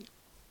like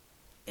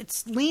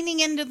it's leaning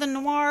into the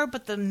noir,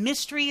 but the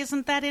mystery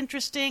isn't that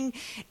interesting.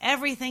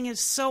 Everything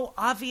is so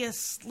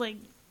obvious, like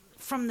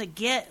from the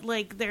get.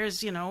 Like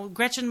there's,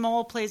 Gretchen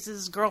Mol plays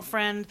his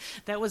girlfriend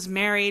that was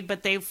married,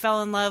 but they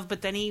fell in love,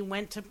 but then he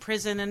went to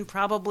prison, and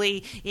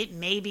probably it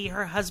may be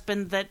her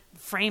husband that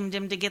framed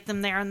him to get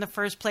them there in the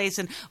first place.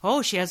 And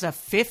she has a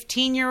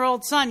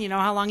 15-year-old son. You know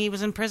how long he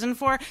was in prison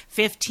for?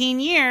 15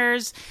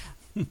 years.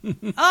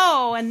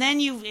 And then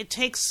it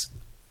takes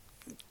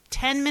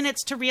 10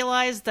 minutes to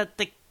realize that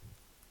the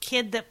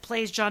kid that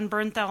plays John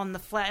Bernthal in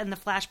the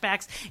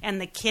flashbacks and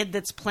the kid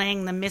that's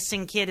playing the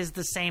missing kid is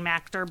the same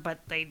actor,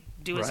 but they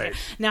do his hair.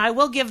 Now, I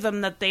will give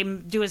them that they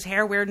do his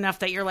hair weird enough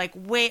that you're like,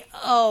 wait,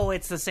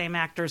 it's the same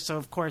actor, so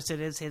of course it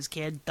is his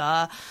kid.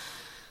 Duh.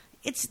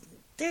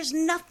 There's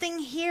nothing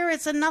here.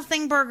 It's a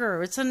nothing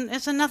burger. It's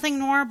a nothing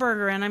noir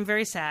burger, and I'm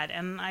very sad.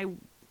 And I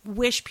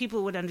wish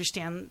people would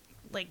understand.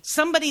 Like,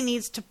 somebody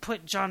needs to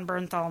put John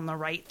Bernthal in the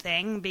right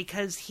thing,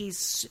 because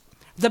he's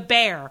the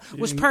bear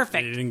was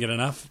perfect. He didn't get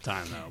enough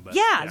time though. But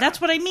that's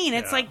what I mean.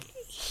 It's like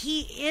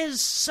he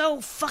is so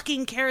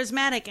fucking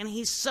charismatic, and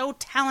he's so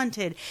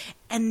talented,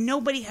 and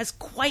nobody has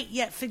quite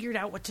yet figured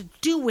out what to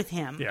do with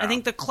him. Yeah. I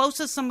think the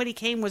closest somebody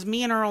came was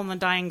Me and Earl and the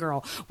Dying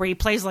Girl, where he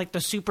plays like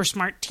the super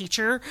smart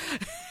teacher,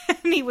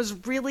 and he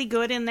was really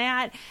good in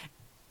that.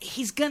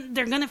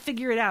 they're gonna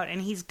figure it out,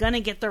 and he's gonna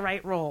get the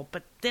right role.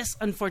 But this,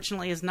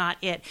 unfortunately, is not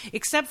it.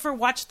 Except for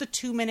watch the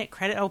 2-minute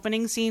credit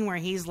opening scene where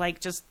he's like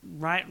just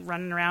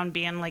running around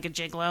being like a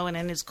gigolo and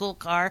in his cool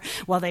car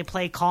while they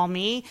play "Call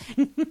Me."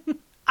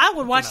 I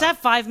would watch that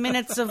 5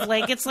 minutes of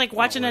like it's like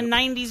watching a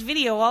 '90s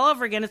video all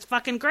over again. It's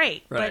fucking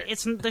great, right.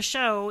 But the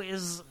show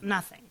is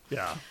nothing.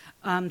 Yeah.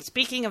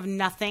 Speaking of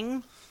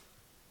nothing,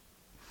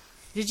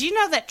 did you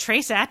know that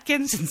Trace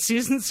Adkins and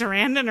Susan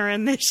Sarandon are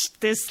in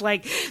this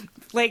like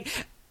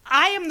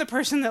I am the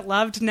person that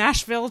loved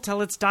Nashville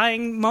till its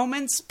dying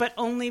moments, but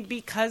only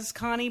because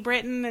Connie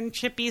Britton and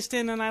Chip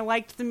Easton and I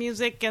liked the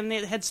music and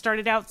it had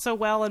started out so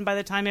well, and by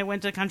the time it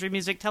went to country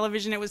music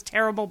television it was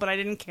terrible, but I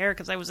didn't care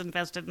because I was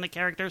invested in the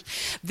characters.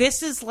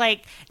 This is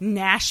like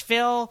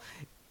Nashville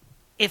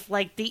if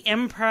like the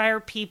Empire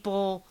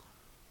people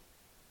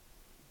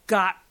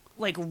got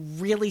like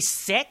really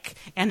sick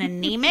and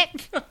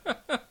anemic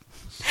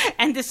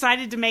and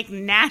decided to make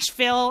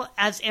Nashville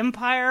as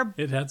Empire.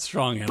 It had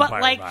strong Empire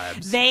but like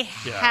vibes. They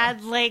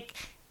had like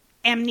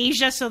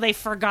amnesia, so they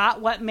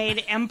forgot what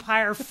made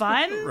Empire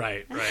fun.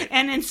 Right.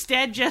 And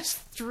instead just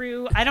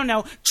threw, I don't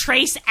know,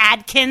 Trace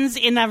Adkins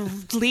in a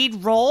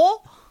lead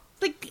role.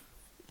 Like,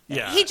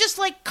 he just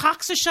like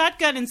cocks a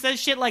shotgun and says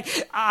shit like,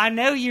 "I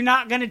know you're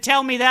not going to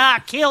tell me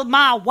that I killed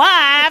my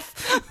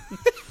wife."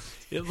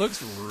 It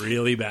looks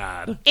really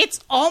bad.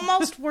 It's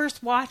almost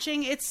worth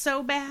watching. It's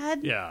so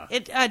bad. Yeah.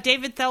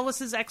 David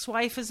Thewlis's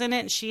ex-wife is in it,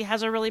 and she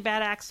has a really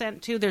bad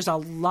accent, too. There's a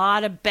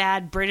lot of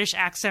bad British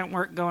accent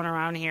work going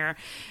around here.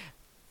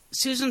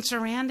 Susan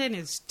Sarandon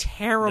is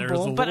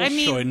terrible. There's a but little I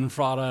mean,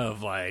 schadenfreude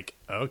of like,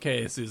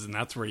 okay, Susan,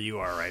 that's where you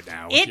are right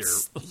now. It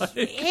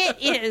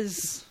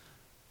is.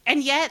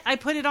 And yet, I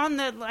put it on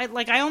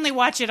I only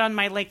watch it on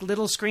my, like,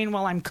 little screen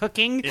while I'm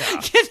cooking,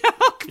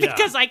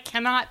 because I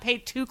cannot pay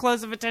too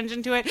close of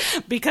attention to it,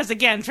 because,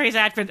 again, Trace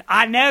Adkins,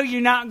 "I know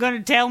you're not going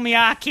to tell me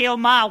I killed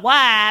my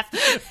wife,"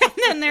 and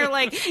then they're,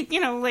 like,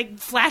 like,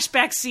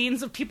 flashback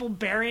scenes of people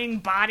burying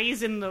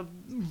bodies in the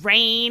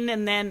rain,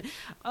 and then,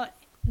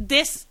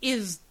 this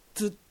is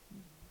the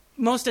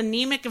most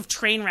anemic of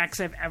train wrecks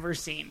I've ever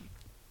seen.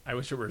 I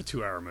wish it were a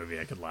 2-hour movie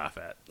I could laugh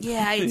at.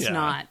 Yeah, it's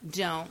not.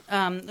 Don't.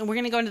 We're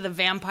going to go into the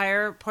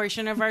vampire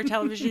portion of our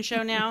television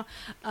show now.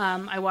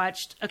 I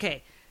watched,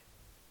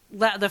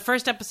 the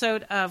first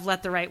episode of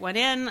Let the Right One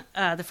In,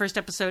 the first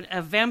episode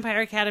of Vampire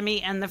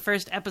Academy, and the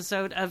first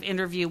episode of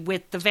Interview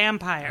with the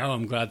Vampire. Oh,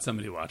 I'm glad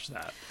somebody watched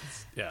that.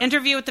 Yeah.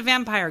 Interview with the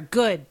Vampire.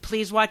 Good.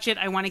 Please watch it.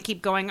 I want to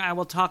keep going. I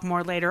will talk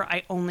more later.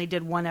 I only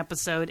did 1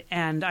 episode,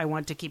 and I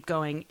want to keep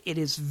going. It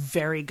is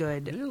very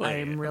good. Really?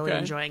 I'm really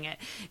enjoying it.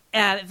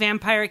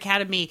 Vampire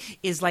Academy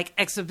is like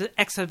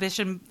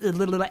exhibition. No.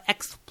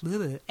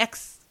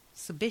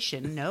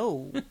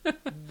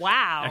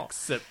 Wow.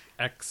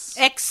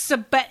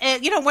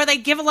 Where they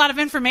give a lot of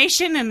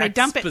information and they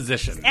dump it.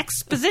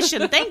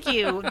 Exposition. Thank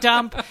you.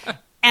 Dump.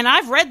 And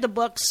I've read the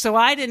books, so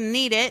I didn't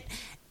need it.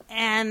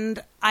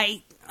 And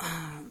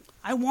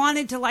I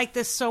wanted to like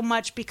this so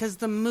much because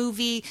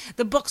the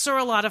books are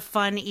a lot of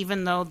fun,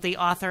 even though the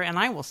author, and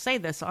I will say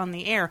this on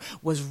the air,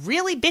 was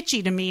really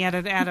bitchy to me at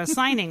a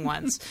signing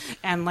once,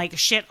 and like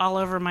shit all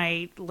over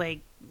my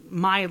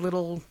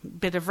little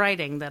bit of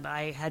writing that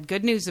I had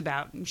good news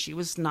about, and she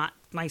was not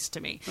nice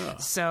to me. Oh.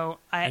 So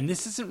and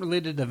this isn't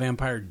related to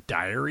Vampire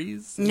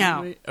Diaries?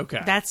 No. Okay.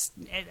 That's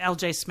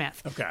L.J.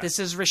 Smith. Okay. This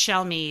is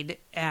Rochelle Mead,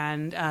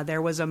 and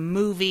there was a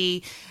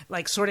movie,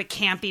 like sort of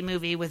campy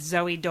movie with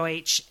Zoe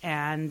Deutsch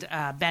and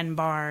Ben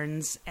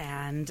Barnes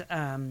and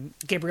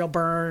Gabriel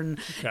Byrne,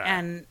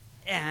 and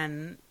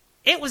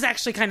it was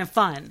actually kind of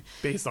fun.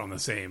 Based on the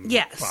same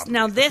property.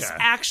 Now, this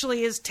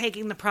actually is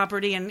taking the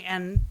property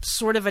and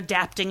sort of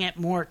adapting it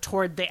more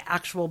toward the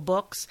actual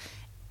books,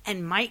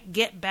 and might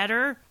get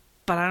better,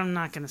 but I'm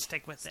not going to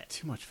stick with it.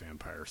 Too much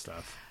vampire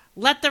stuff.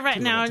 Let the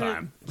right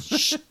now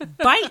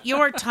bite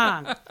your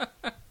tongue.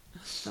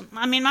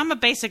 I mean, I'm a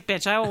basic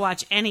bitch. I will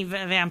watch any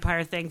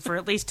vampire thing for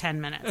at least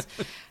 10 minutes.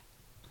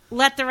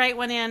 Let the Right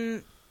One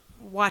In.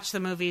 Watch the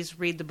movies.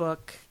 Read the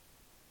book.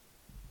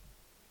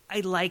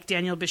 I like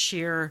Daniel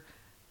Bashir.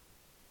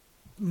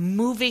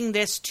 Moving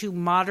this to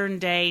modern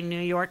day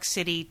New York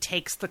City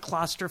takes the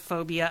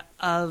claustrophobia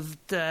of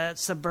the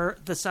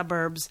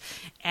suburbs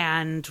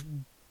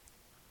and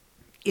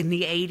in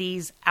the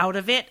 80s out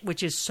of it,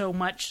 which is so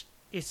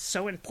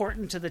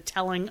important to the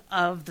telling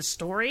of the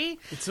story.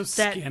 It's so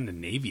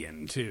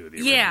Scandinavian too, the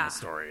original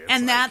story. It's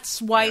and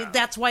that's why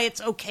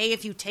it's okay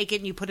if you take it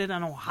and you put it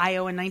in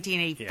Ohio in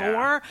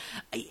 1984.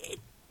 Yeah.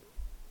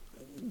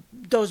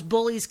 Those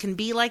bullies can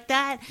be like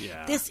that.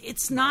 Yeah.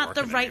 It's not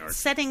the right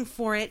setting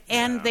for it,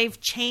 and they've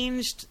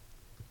changed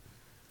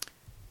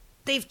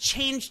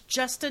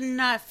just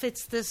enough.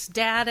 It's this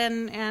dad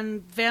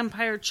and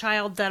vampire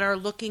child that are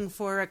looking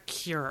for a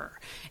cure,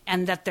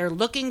 and that they're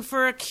looking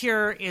for a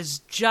cure is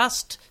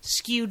just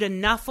skewed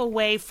enough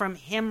away from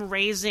him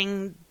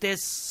raising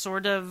this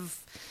sort of...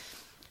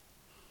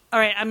 All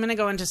right, I'm going to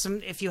go into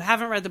some... If you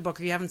haven't read the book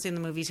or you haven't seen the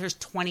movies, here's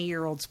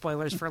 20-year-old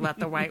spoilers for Let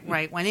the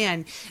Right One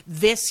In.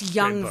 This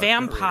young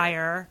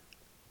vampire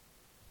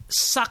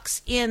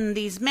sucks in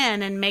these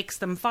men and makes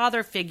them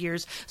father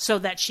figures so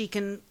that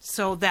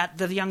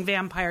the young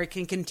vampire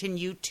can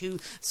continue to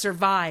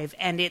survive.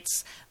 And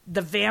it's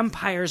the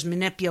vampire's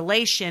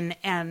manipulation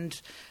and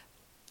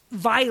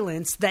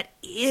violence that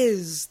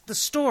is the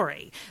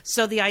story.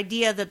 So the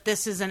idea that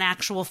this is an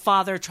actual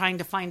father trying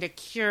to find a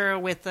cure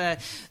with a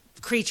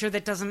creature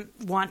that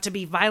doesn't want to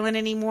be violent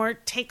anymore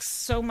takes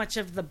so much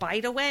of the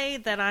bite away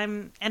that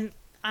and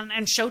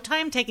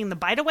Showtime taking the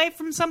bite away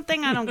from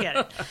something, I don't get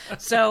it.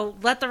 So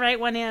let the right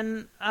one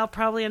in. I'll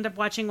probably end up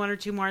watching one or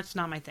two more. It's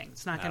not my thing.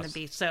 It's not going to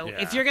be. So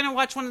if you're going to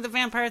watch one of the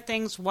vampire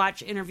things,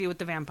 watch Interview with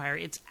the Vampire.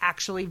 It's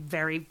actually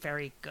very,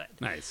 very good.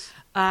 Nice.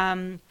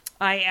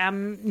 I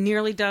am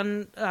nearly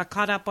done,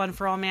 caught up on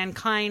For All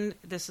Mankind.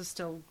 This is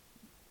still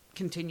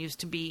continues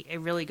to be a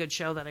really good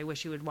show that I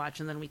wish you would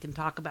watch, and then we can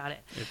talk about it.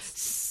 It's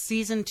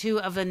season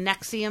 2 of a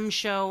NXIVM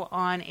show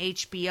on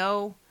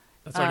HBO.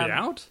 That's already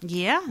out?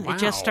 Yeah. Wow. It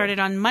just started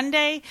on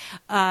Monday.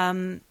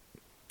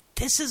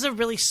 This is a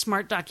really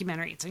smart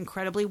documentary. It's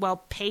incredibly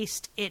well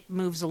paced. It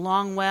moves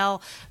along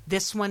well.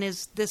 This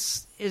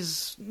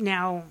is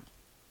now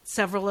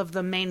several of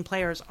the main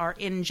players are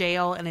in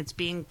jail, and it's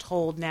being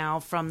told now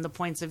from the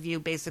points of view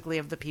basically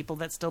of the people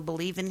that still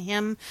believe in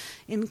him,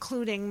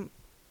 including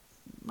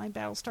my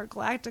Battlestar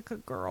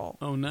Galactica girl.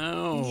 Oh,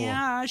 no.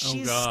 Yeah,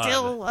 she's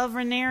still a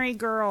Rhaenyra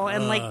girl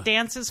and,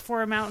 dances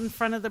for him out in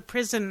front of the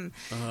prison.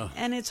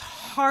 And it's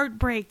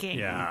heartbreaking.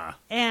 Yeah.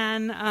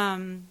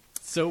 And,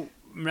 so,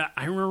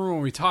 I remember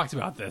when we talked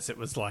about this, it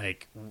was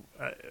like,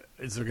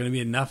 is there going to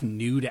be enough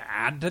new to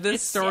add to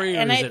this story?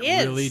 Or is it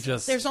really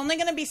just... There's only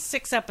going to be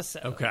 6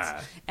 episodes. Okay.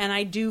 And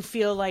I do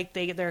feel like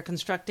they're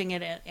constructing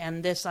it,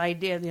 and this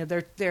idea,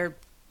 they're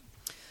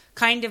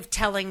kind of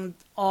telling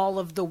all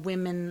of the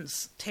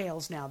women's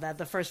tales now. That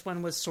the first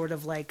one was sort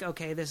of like,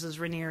 okay, this is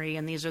Rhaenyra,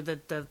 and these are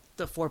the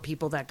 4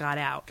 people that got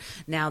out.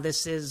 Now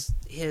this is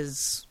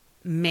his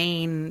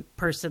main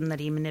person that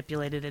he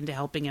manipulated into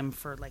helping him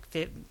for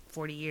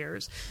 40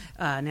 years,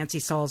 Nancy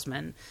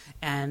Salzman,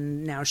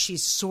 and now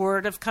she's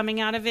sort of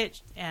coming out of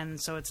it,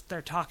 and so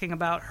they're talking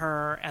about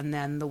her, and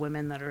then the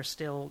women that are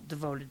still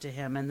devoted to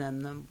him, and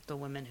then the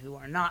women who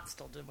are not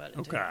still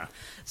devoted to him.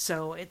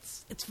 So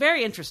it's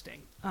very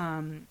interesting.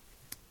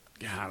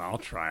 God, I'll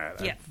try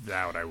it. Yeah. I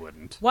doubt I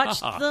wouldn't. Watch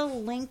The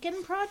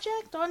Lincoln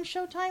Project on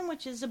Showtime,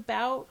 which is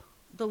about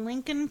the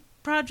Lincoln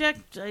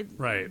Project,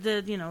 right?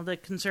 The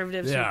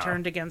conservatives who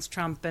turned against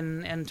Trump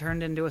and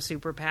turned into a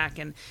super PAC,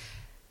 and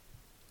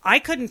I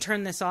couldn't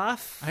turn this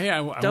off.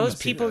 Those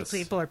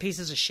people are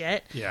pieces of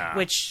shit. Yeah,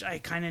 which I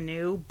kind of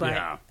knew,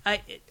 but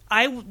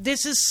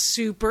this is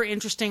super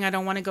interesting. I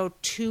don't want to go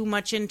too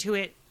much into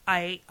it.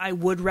 I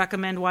would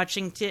recommend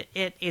watching it.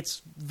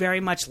 It's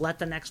very much let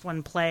the next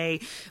one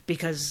play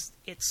because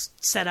it's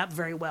set up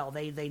very well.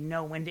 They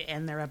know when to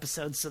end their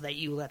episodes so that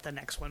you let the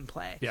next one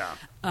play. Yeah.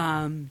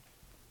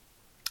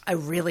 I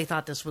really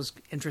thought this was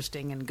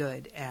interesting and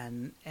good,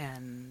 and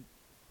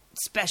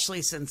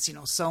especially since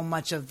so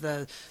much of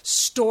the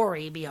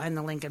story behind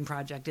the Lincoln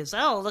Project is,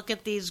 look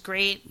at these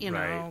great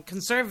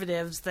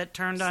conservatives that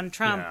turned on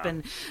Trump,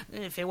 and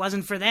if it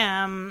wasn't for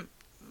them,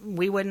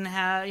 we wouldn't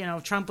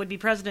have, Trump would be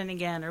president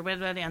again,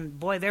 and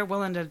boy, they're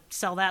willing to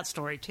sell that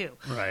story too.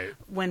 Right.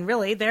 When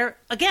really they're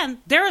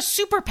a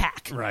super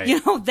PAC.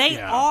 Right. They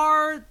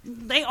are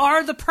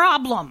the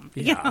problem.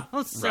 Yeah.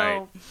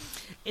 So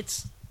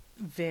it's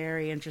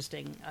very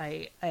interesting.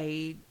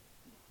 I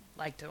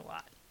liked it a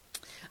lot.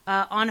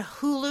 On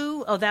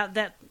Hulu,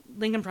 that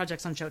Lincoln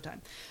Project's on Showtime.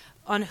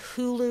 On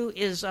Hulu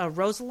is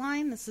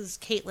Rosaline. This is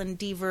Caitlin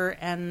Dever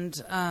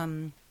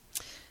and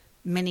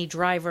Minnie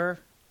Driver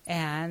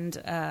and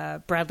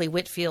Bradley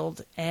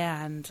Whitfield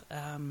and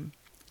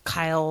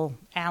Kyle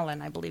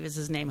Allen, I believe is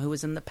his name, who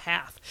was in The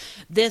Path.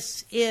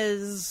 This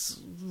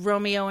is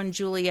Romeo and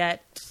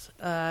Juliet,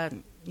 with... right.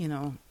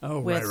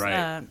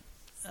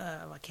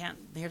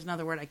 Here's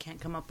another word I can't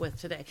come up with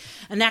today.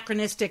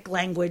 Anachronistic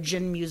language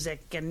and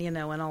music and,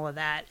 and all of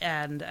that.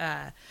 And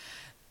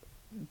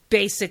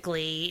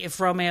basically,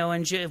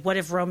 what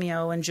if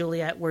Romeo and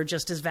Juliet were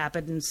just as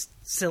vapid and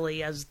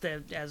silly as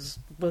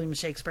William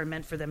Shakespeare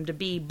meant for them to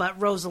be, but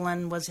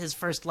Rosaline was his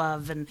first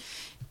love, and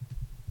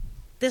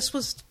this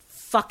was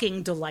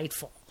fucking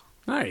delightful.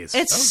 Nice.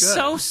 It's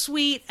so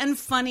sweet and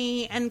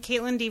funny, and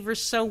Caitlin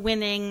Dever's so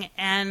winning,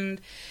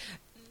 and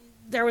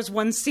there was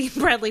one scene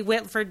Bradley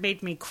Whitford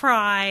made me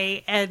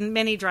cry, and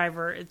Minnie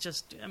Driver,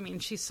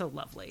 she's so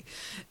lovely.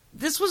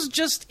 This was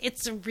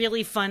it's a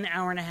really fun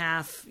hour and a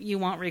half. You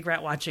won't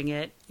regret watching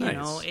it.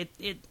 Nice.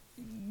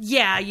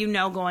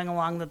 Going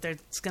along that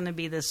there's going to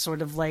be this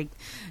sort of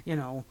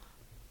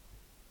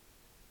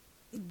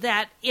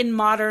that in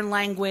modern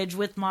language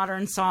with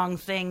modern song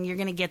thing, you're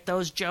going to get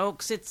those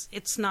jokes.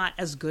 It's not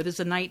as good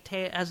as A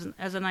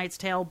Knight's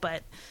Tale,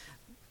 but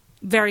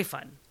very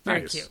fun,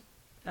 very cute.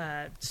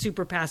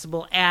 Super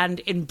passable, and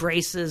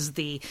embraces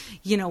the,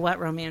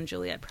 Romeo and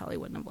Juliet probably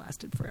wouldn't have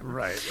lasted forever.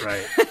 Right.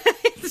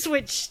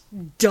 Which,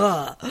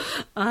 duh.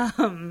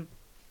 I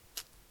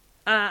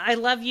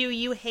Love You,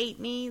 You Hate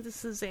Me.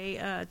 This is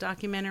a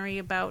documentary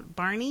about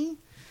Barney.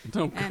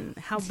 and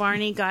how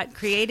Barney got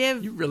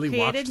creative. You really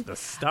watched the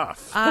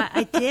stuff.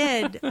 I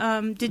did.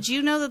 Did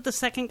you know that the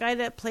second guy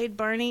that played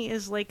Barney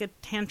is like a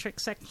tantric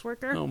sex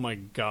worker? Oh my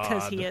God.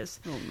 Because he is.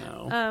 Oh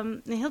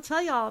no. And he'll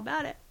tell you all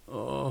about it.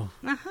 Oh.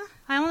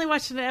 I only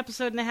watched an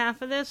episode and a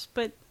half of this,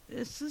 but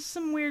this is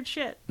some weird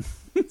shit.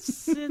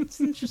 It's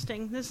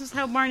interesting. This is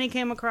how Barney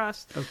came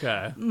across.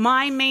 Okay.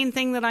 My main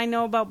thing that I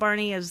know about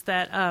Barney is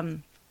that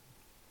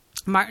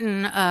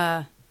Martin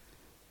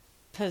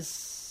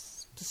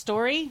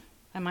Pistori,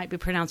 I might be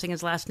pronouncing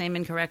his last name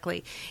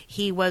incorrectly.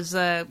 He was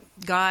a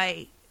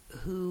guy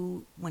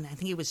who, when I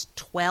think he was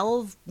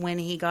 12, when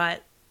he got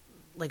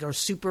like a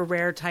super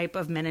rare type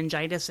of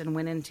meningitis and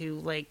went into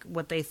like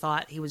what they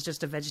thought he was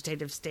just a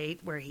vegetative state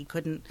where he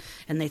couldn't,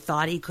 and they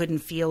thought he couldn't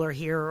feel or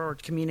hear or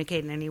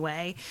communicate in any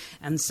way.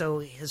 And so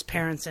his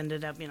parents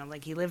ended up,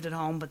 like he lived at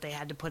home, but they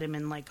had to put him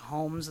in like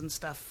homes and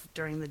stuff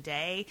during the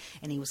day.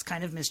 And he was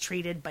kind of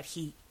mistreated, but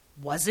he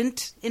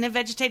wasn't in a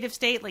vegetative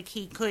state. Like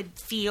he could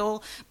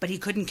feel, but he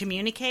couldn't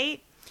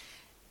communicate.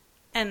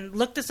 And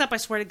look this up. I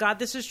swear to God,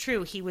 this is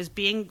true. He was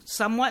being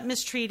somewhat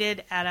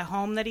mistreated at a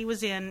home that he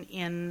was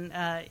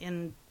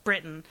in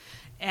Britain,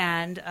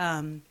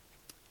 and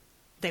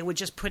they would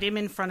just put him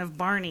in front of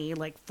Barney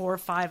like 4 or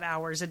 5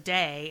 hours a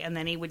day, and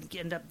then he would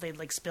end up, they'd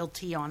like spill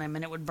tea on him,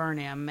 and it would burn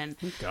him, and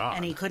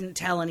he couldn't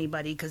tell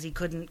anybody because he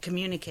couldn't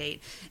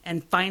communicate.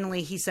 And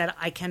finally, he said,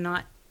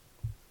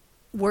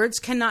 words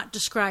cannot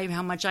describe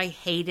how much I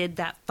hated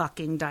that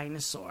fucking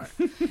dinosaur.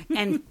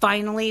 And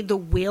finally, the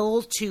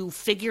will to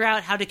figure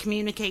out how to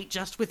communicate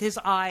just with his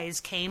eyes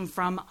came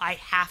from, I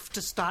have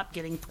to stop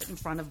getting put in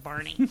front of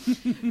Barney.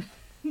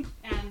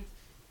 And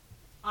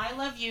I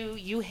love you,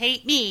 you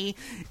hate me,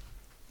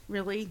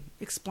 really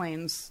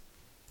explains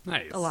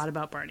a lot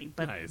about Barney.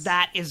 But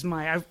that is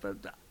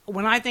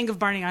when I think of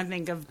Barney, I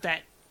think of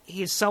that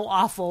he is so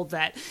awful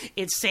that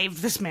it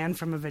saved this man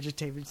from a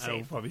vegetative state.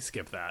 I'll probably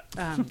skip that.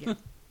 Yeah.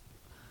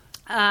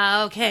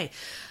 Okay.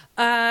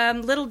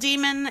 Little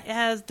Demon,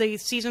 as the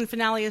season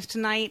finale is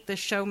tonight. The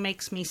show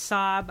makes me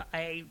sob.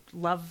 I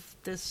love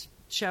this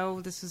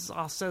show. This is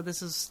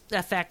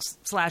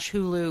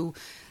FX/Hulu.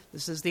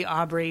 This is the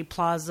Aubrey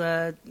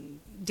Plaza,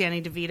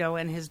 Danny DeVito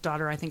and his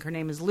daughter, I think her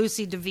name is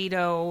Lucy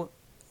DeVito,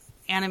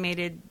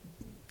 animated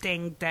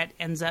thing that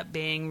ends up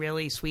being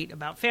really sweet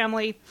about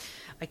family.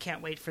 I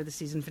can't wait for the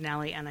season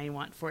finale, and I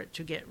want for it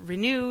to get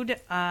renewed.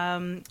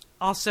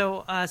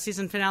 Also,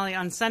 season finale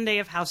on Sunday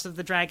of House of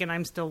the Dragon.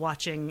 I'm still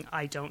watching.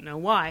 I don't know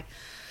why.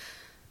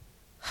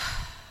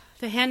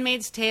 The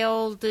Handmaid's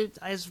Tale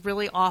is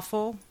really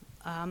awful,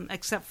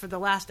 except for the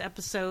last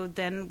episode.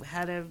 Then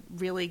had a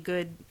really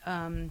good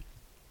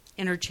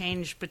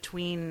interchange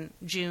between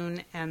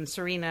June and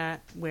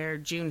Serena, where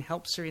June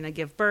helped Serena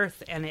give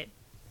birth, and it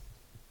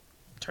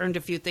turned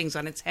a few things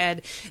on its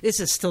head. This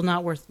is still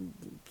not worth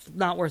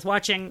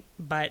watching,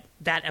 but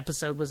that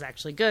episode was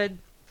actually good.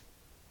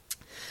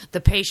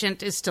 The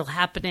Patient is still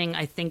happening.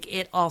 I think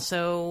it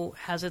also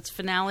has its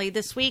finale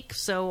this week,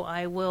 so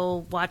I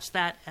will watch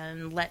that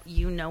and let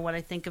you know what I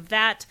think of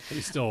that. Are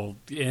you still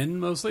in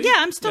mostly? Yeah,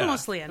 I'm still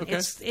mostly in.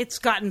 Okay. It's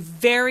gotten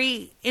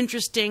very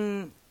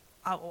interesting.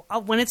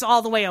 When it's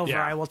all the way over,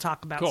 I will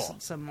talk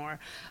about some more.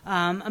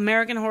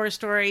 American Horror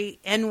Story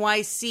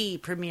NYC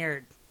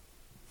premiered.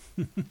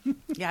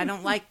 Yeah, I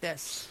don't like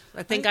this.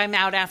 I think I'm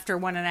out after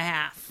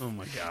 1.5. Oh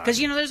my God! Because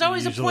there's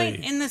always a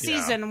point in the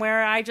season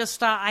where I just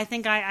thought I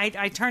think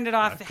I turned it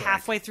off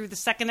halfway through the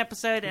second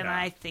episode, and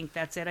I think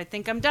that's it. I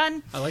think I'm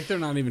done. I like they're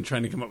not even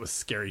trying to come up with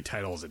scary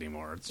titles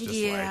anymore. It's just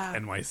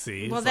like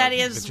NYC. Well,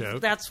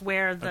 that's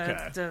where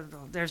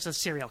there's a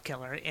serial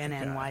killer in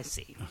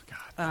NYC. Oh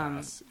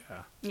God!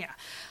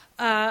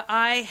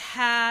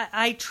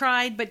 I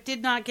tried but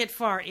did not get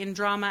far in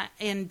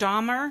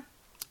Dahmer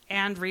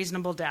and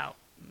Reasonable Doubt.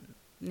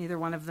 Neither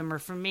one of them are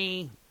for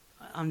me,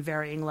 on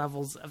varying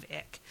levels of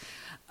ick.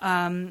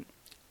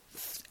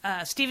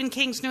 Stephen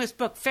King's newest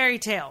book, Fairy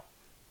Tale.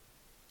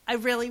 I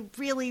really,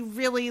 really,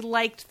 really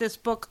liked this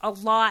book a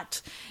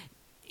lot.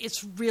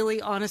 It's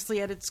really, honestly,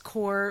 at its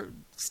core,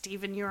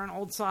 Stephen, you're an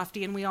old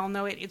softie, and we all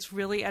know it. It's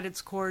really, at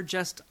its core,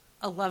 just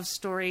a love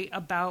story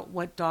about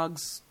what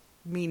dogs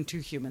mean to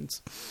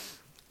humans.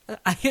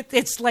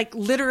 It's like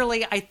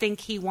literally, I think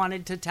he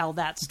wanted to tell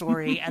that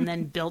story and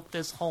then built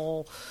this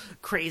whole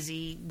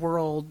crazy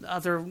world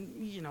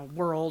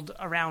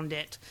around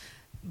it.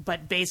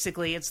 But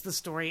basically, it's the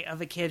story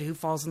of a kid who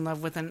falls in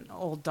love with an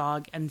old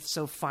dog and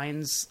so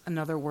finds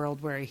another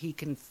world where he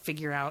can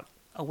figure out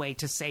a way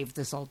to save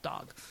this old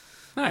dog.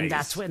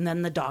 Nice. And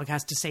then the dog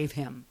has to save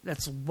him.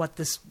 That's what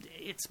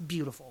it's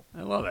beautiful.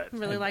 I love it.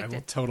 Really liked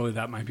it. Totally,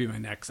 that might be my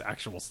next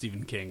actual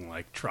Stephen King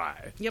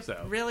try.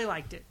 Yep, really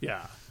liked it.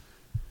 Yeah.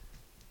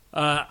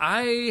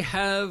 I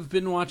have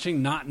been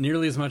watching not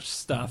nearly as much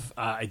stuff.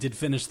 I did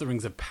finish The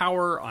Rings of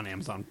Power on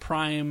Amazon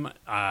Prime.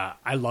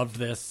 I loved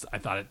this. I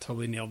thought it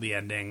totally nailed the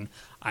ending.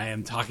 I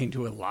am talking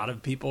to a lot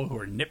of people who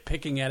are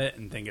nitpicking at it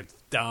and think it's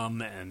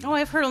dumb. And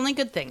I've heard only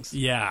good things.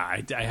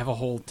 Yeah, I have a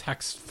whole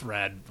text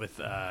thread with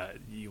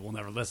You Will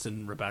Never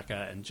Listen,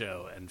 Rebecca and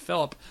Joe and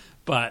Philip,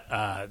 but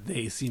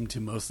they seem to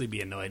mostly be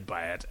annoyed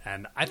by it.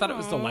 And I thought it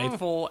was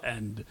delightful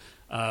and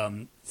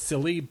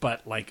silly,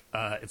 but like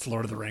it's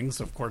Lord of the Rings,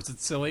 so of course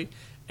it's silly.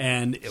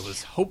 And it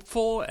was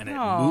hopeful, and it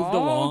moved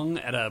along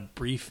at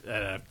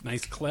a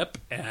nice clip,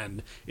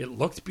 and it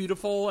looked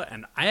beautiful.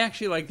 And I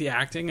actually like the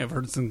acting. I've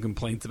heard some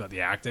complaints about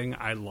the acting.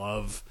 I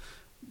love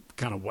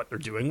kind of what they're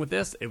doing with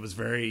this. It was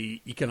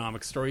very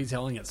economic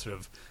storytelling. It's sort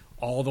of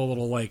all the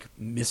little like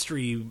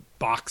mystery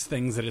box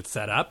things that it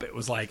set up. It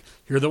was like,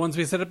 here are the ones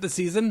we set up this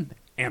season,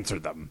 answer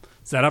them,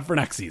 set up for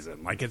next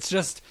season. Like, it's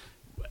just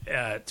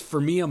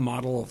for me a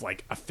model of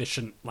like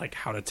efficient, like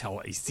how to tell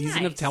a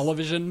season of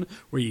television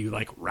where you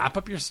like wrap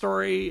up your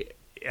story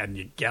and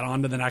you get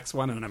on to the next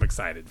one, and I'm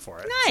excited for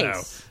it.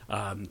 Nice.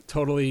 So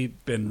totally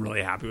been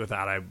really happy with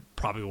that. I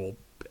probably will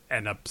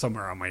end up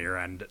somewhere on my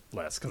year-end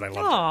list because I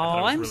loved it.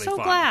 I'm really so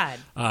fun. glad.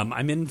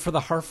 I'm in for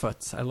the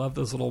Harfoots. I love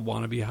those little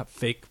wannabe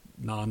fake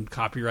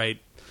non-copyright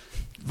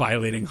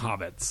violating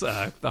hobbits,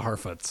 the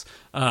Harfoots.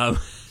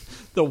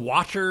 The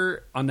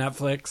Watcher on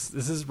Netflix.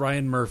 This is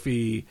Ryan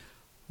Murphying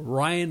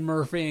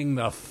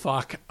the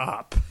fuck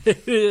up.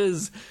 It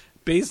is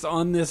based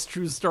on this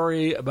true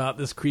story about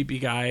this creepy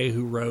guy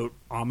who wrote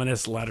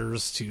ominous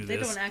letters to They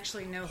this don't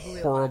actually know who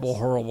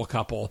horrible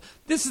couple.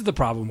 This is the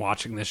problem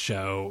watching this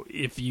show.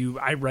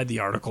 I read the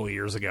article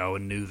years ago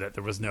and knew that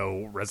there was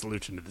no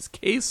resolution to this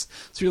case.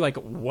 So you're like,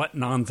 what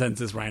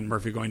nonsense is Ryan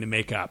Murphy going to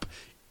make up?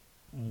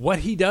 What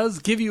he does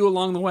give you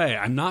along the way,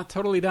 I'm not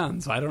totally done,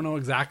 so I don't know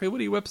exactly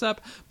what he whips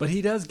up, but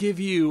he does give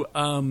you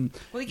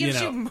he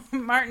gives you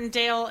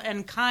Martindale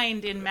and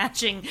Kind in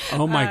matching.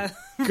 Oh my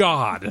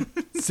God.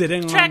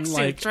 Sitting track on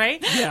suits,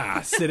 right?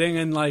 Yeah, sitting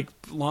in like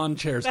lawn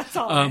chairs. That's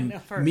all I know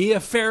for. Mia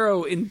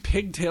Farrow in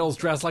pigtails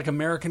dressed like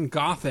American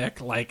Gothic,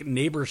 like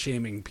neighbor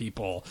shaming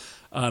people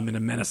in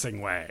a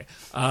menacing way.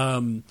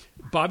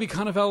 Bobby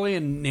Cannavale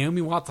and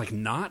Naomi Watts like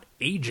not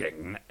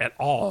aging at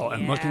all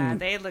and looking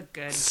they look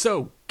good.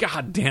 So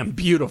goddamn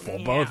beautiful,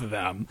 both of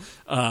them.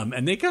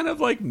 And they kind of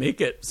like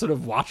make it sort of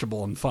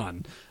watchable and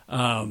fun.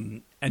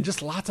 And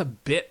just lots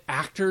of bit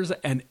actors,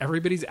 and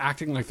everybody's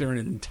acting like they're in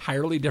an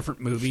entirely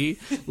different movie.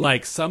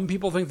 Like, some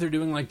people think they're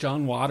doing like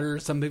John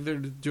Waters, some think they're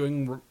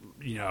doing,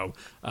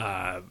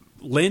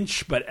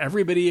 Lynch, but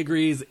everybody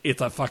agrees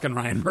it's a fucking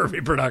Ryan Murphy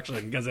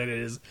production because it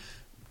is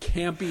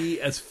campy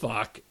as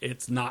fuck.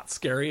 It's not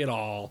scary at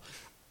all.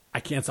 I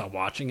can't stop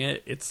watching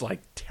it. It's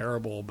like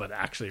terrible, but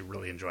actually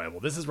really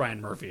enjoyable. This is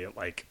Ryan Murphy at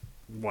like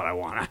what I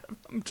want.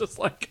 I'm just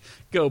like,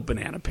 go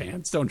banana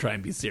pants. Don't try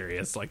and be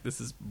serious. Like,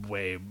 this is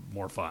way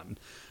more fun.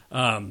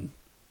 I'm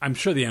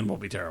sure the end will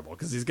be terrible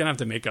because he's gonna have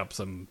to make up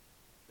some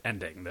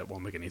ending that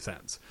won't make any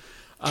sense.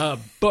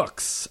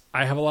 Books.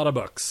 I have a lot of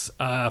books.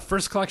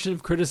 First collection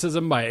of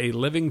criticism by a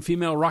living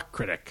female rock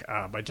critic,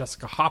 by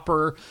Jessica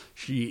Hopper.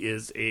 She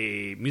is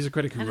a music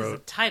critic who wrote... That is a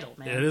title,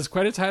 man. It is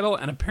quite a title,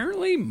 and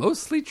apparently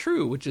mostly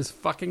true, which is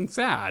fucking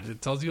sad.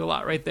 It tells you a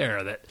lot right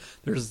there, that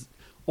there's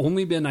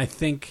only been, I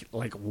think,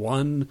 like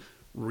one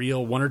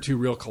or two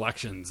real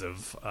collections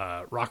of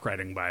rock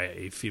writing by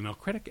a female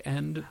critic,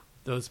 and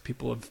those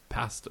people have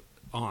passed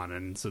on,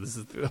 and so this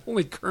is the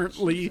only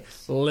currently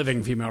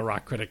living female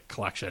rock critic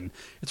collection.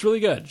 It's really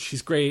good.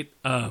 She's great.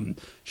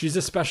 She's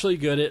especially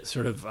good at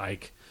sort of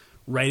like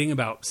writing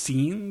about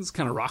scenes,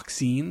 kind of rock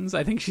scenes.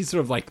 I think she's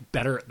sort of like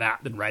better at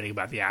that than writing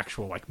about the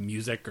actual like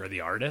music or the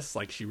artists.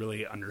 Like, she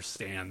really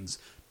understands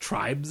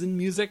tribes in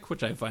music,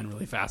 which I find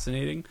really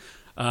fascinating.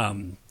 A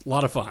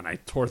lot of fun. I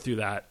tore through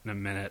that in a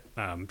minute.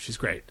 She's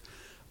great.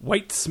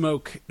 White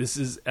Smoke. This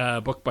is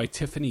a book by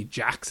Tiffany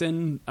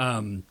Jackson.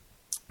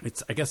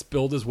 It's, I guess,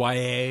 billed as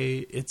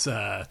YA. It's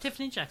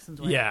Tiffany Jackson's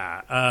YA.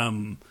 Yeah.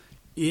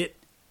 It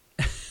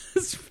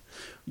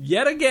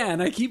yet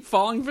again, I keep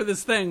falling for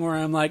this thing where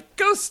I'm like,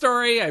 ghost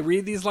story. I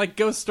read these like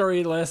ghost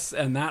story lists,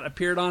 and that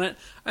appeared on it.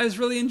 I was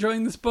really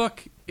enjoying this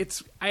book.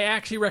 I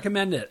actually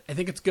recommend it. I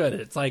think it's good.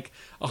 It's like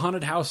a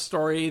haunted house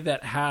story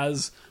that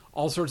has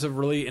all sorts of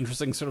really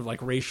interesting sort of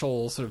like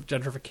racial sort of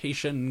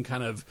gentrification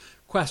kind of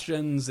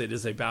questions. It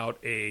is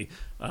about a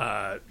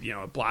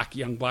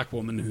young black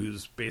woman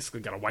who's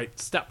basically got a white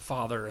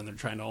stepfather, and they're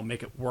trying to all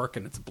make it work,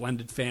 and it's a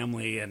blended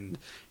family, and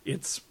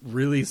it's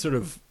really sort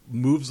of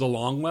moves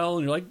along well,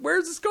 and you're like,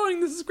 where's this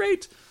going? This is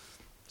great.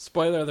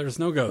 Spoiler, there's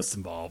no ghosts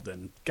involved,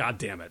 and god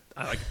damn it,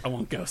 I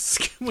want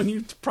ghosts. When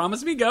you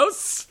promise me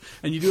ghosts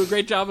and you do a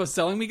great job of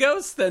selling me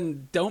ghosts,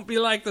 then don't be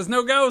like, there's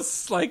no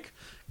ghosts, like,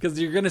 because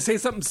you're going to say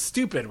something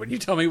stupid when you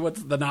tell me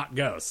what's the not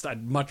ghost.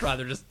 I'd much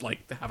rather just,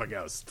 like, have a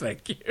ghost.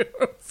 Thank you.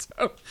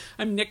 So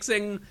I'm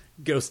nixing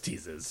ghost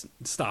teases.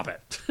 Stop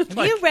it. Have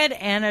you read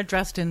Anna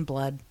Dressed in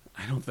Blood?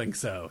 I don't think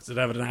so. Does it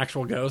have an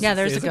actual ghost? Yeah,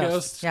 there's a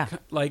ghost. Yeah.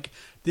 Like,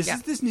 this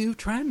is this new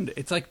trend.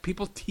 It's like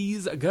people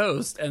tease a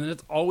ghost, and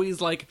it's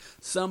always like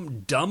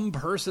some dumb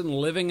person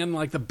living in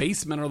like the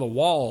basement or the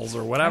walls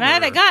or whatever. And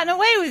I'd have gotten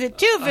away with it,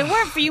 too, if it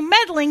weren't for you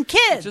meddling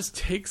kids. It just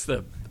takes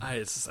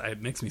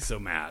it makes me so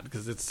mad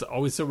because it's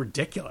always so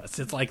ridiculous.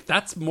 It's like,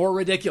 that's more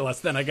ridiculous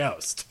than a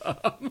ghost.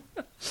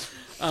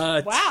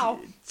 Wow.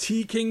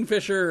 T.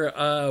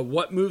 Kingfisher,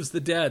 What Moves the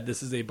Dead.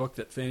 This is a book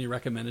that Fanny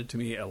recommended to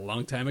me a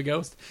long time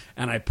ago,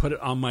 and I put it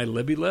on my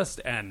Libby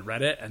list and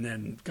read it and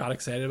then got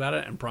excited about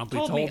it and promptly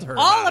told her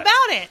all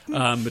about it.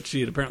 But she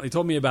had apparently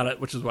told me about it,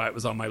 which is why it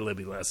was on my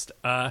Libby list.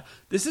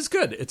 This is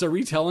good. It's a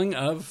retelling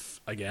of,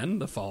 again,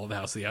 The Fall of the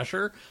House of the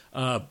Usher,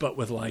 but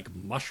with like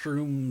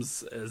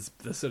mushrooms as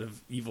the sort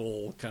of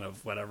evil kind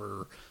of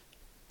whatever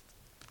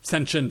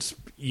sentient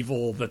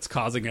evil that's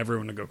causing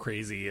everyone to go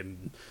crazy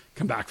and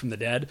come back from the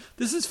dead.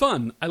 This is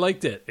fun. I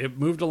liked it. It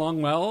moved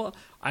along well.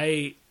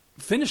 I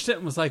finished it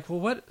and was like, well,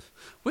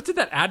 what did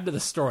that add to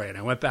the story? And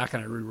I went back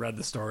and I reread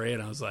the story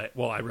and I was like,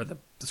 well, I read the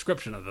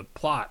description of the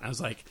plot and I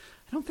was like,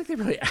 I don't think they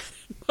really added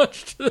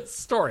much to the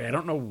story. I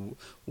don't know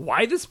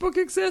why this book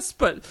exists,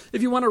 but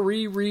if you want to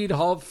reread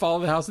Fall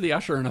of the House of the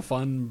Usher in a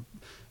fun,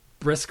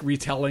 brisk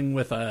retelling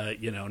with a,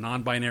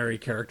 non-binary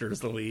character as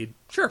the lead,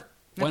 sure,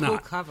 why not? Cool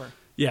cover.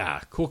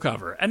 Yeah, cool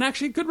cover. And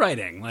actually good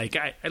writing. Like,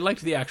 I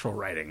liked the actual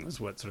writing was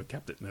what sort of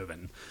kept it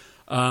moving.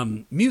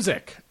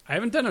 Music. I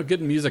haven't done a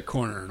good music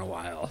corner in a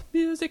while.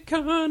 Music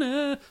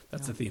corner.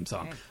 That's the theme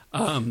song.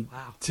 Wow.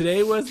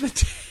 Today was the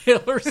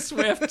Taylor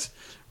Swift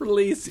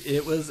release.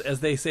 It was,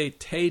 as they say,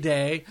 Tay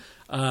Day.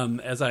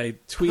 As I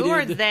tweeted... Who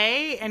are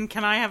they, and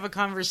can I have a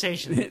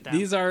conversation with them?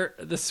 These are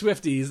the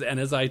Swifties, and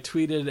as I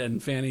tweeted,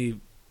 and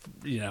Fanny,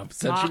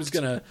 said she was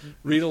going to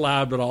read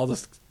aloud, but I'll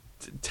just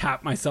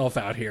tap myself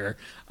out here.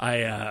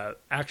 I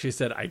actually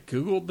said I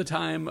Googled the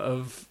time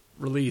of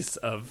release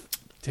of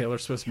Taylor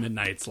Swift's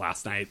Midnights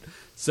last night,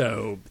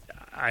 so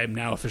I'm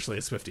now officially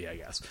a Swiftie, I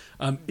guess.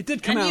 It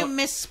did come out... And you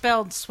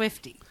misspelled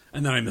Swiftie.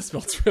 And then I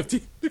misspelled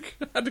Swiftie. I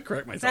had to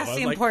correct myself. That's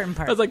the important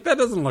part. I was like, that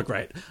doesn't look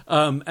right.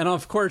 And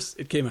of course,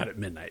 it came out at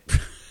midnight.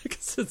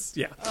 Because it's,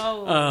 yeah.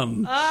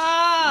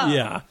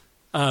 Yeah.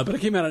 But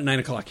it came out at 9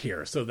 o'clock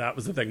here, so that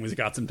was the thing, was it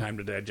got some time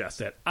to digest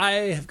it. I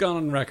have gone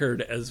on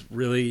record as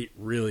really,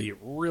 really,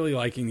 really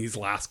liking these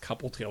last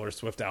couple Taylor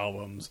Swift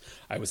albums.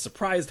 I was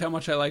surprised how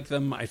much I liked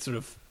them. I sort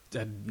of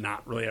had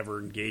not really ever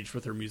engaged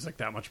with her music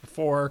that much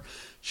before.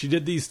 She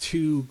did these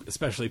two,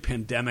 especially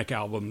pandemic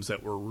albums,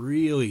 that were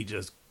really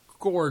just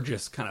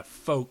gorgeous, kind of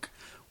folk,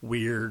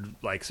 weird,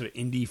 like sort of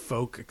indie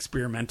folk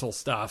experimental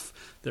stuff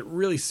that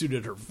really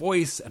suited her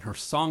voice and her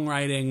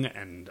songwriting,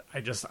 and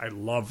I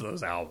love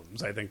those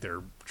albums. I think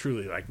they're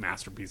truly like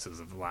masterpieces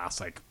of the last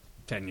like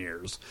 10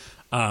 years.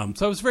 So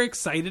I was very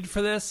excited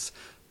for this,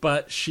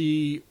 but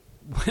she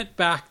went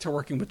back to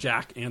working with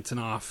Jack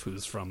Antonoff,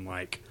 who's from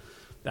like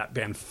that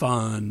band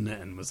Fun,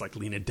 and was like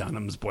Lena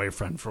Dunham's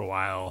boyfriend for a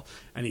while,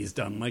 and he's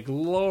done like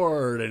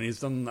Lorde, and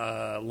he's done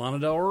Lana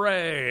Del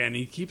Rey, and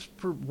he keeps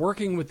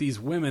working with these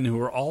women who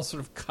are all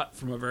sort of cut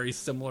from a very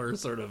similar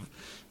sort of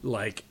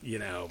like,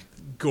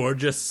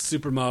 gorgeous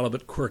supermodel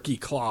but quirky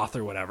cloth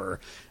or whatever,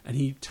 and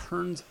he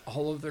turns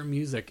all of their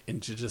music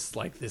into just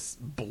like this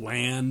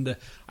bland...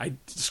 I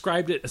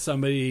described it as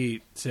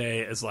somebody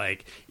today as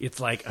like, it's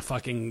like a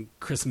fucking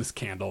Christmas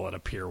candle at a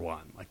Pier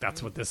 1. Like,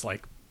 that's what this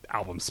like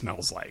album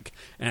smells like,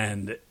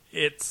 and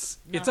it's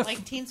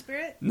like Teen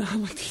Spirit. Not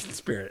like Teen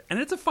Spirit, and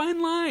it's a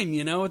fine line.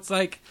 It's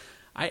like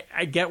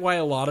I get why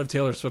a lot of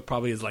Taylor Swift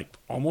probably is like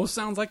almost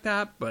sounds like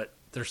that, but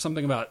there's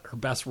something about her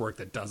best work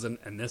that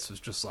doesn't, and this was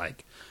just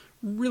like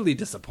really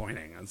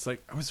disappointing. It's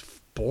like I was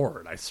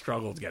bored. I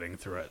struggled getting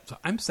through it, so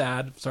I'm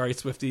sad. Sorry,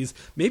 Swifties.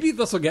 Maybe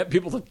this will get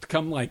people to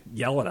come like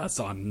yell at us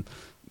on.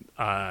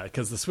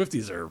 Because the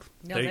Swifties are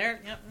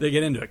they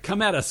get into it.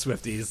 Come at us,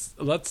 Swifties.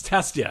 Let's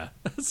test you.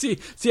 see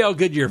how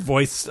good your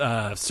voice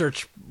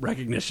search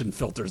recognition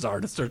filters are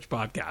to search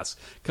podcasts.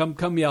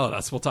 Come yell at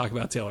us. We'll talk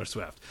about Taylor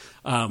Swift.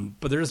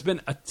 But there's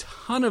been a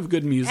ton of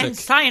good music and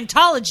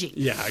Scientology.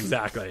 Yeah,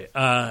 exactly.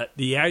 The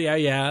Yeah Yeah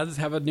Yeahs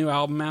have a new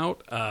album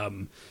out.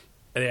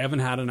 They haven't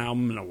had an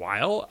album in a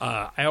while.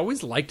 I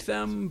always liked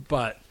them,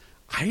 but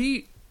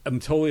I'm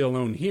totally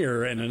alone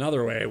here in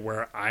another way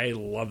where I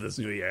love this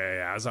new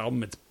Yeah Yeahs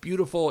album. It's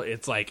beautiful.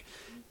 It's like,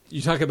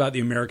 you talk about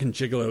the American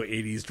Gigolo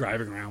 80s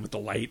driving around with the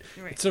light.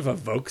 Right. It sort of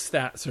evokes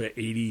that sort of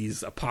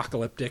 80s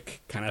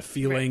apocalyptic kind of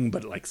feeling, right,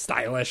 but like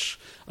stylish.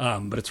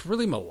 But it's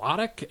really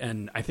melodic.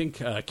 And I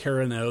think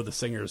Karen O, the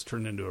singer, has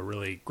turned into a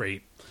really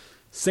great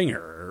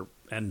singer.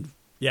 And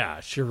yeah,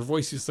 her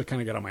voice used to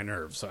kind of get on my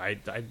nerves. So I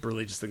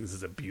really just think this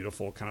is a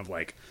beautiful kind of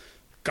like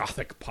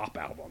gothic pop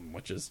album,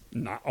 which is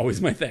not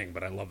always my thing,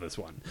 but I love this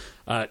one.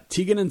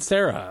 Tegan and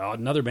Sara,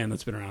 another band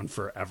that's been around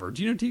forever.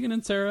 Do you know Tegan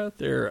and Sara?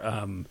 They're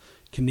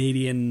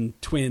Canadian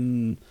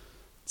twin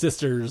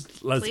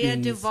sisters,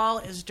 lesbians. Clea Duvall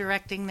is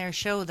directing their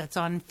show that's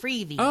on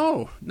Freevee.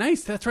 Oh,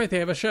 nice. That's right. They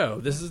have a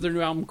show. This is their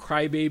new album,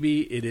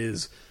 Crybaby. It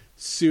is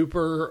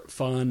super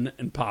fun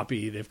and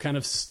poppy. They've kind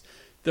of...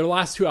 Their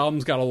last two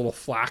albums got a little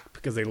flack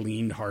because they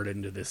leaned hard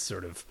into this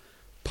sort of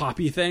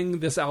poppy thing.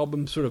 This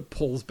album sort of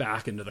pulls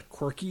back into the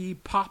quirky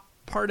pop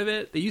part of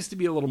it. They used to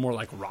be a little more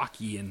like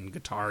rocky and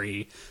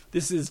guitar-y.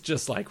 This is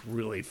just like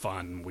really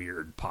fun,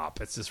 weird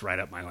pop. It's just right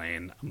up my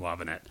lane. I'm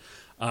loving it.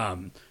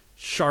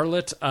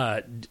 Charlotte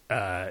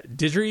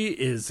Adigery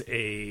is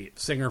a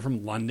singer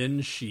from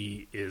London.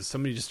 She is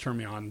somebody just turned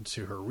me on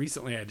to her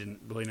recently. I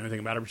didn't really know anything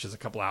about her, but she has a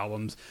couple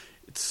albums.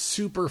 It's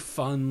super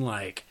fun.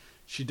 Like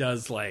she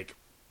does like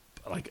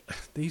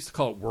they used to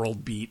call it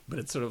world beat, but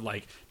it's sort of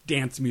like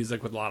dance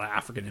music with a lot of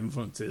African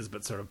influences,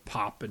 but sort of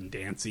pop and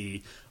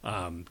dancey.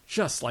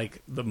 Just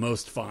like the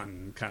most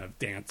fun kind of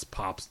dance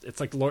pops.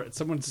 It's like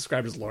someone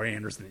described as Laurie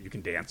Anderson that you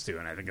can dance to,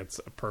 and I think it's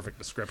a perfect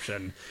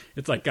description.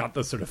 It's like got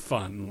those sort of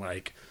fun,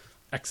 like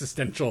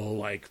existential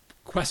like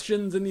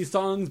questions in these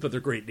songs, but they're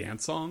great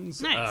dance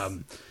songs. Nice.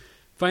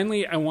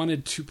 Finally, I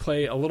wanted to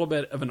play a little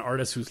bit of an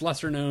artist who's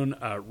lesser known,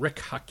 Rick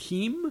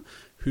Hakim,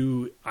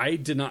 who I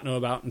did not know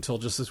about until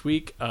just this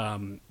week.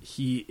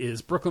 He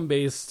is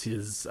Brooklyn-based.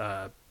 His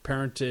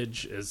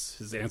parentage,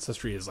 his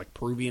ancestry is like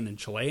Peruvian and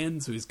Chilean,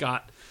 so he's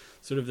got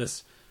sort of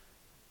this,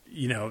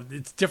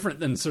 it's different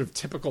than sort of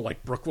typical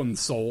like Brooklyn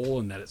soul,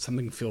 in that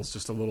something feels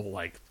just a little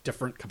like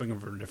different, coming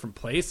from a different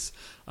place.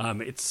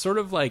 It's sort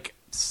of like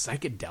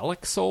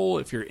psychedelic soul,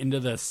 if you're into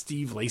the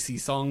Steve Lacy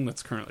song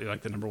that's currently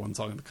like the #1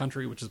 song in the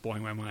country, which is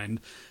blowing my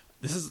mind.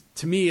 This is,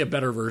 to me, a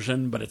better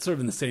version, but it's sort of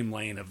in the same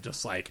lane of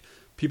just like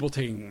people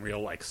taking real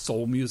like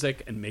soul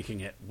music and making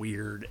it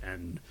weird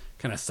and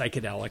kind of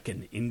psychedelic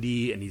and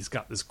indie, and he's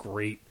got this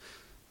great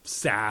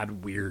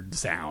sad, weird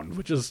sound,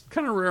 which is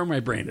kind of where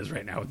my brain is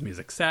right now with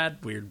music.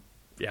 Sad, weird,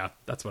 yeah,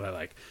 that's what I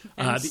like.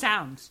 And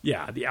sounds.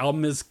 Yeah, the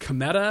album is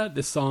Cometa.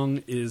 This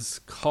song is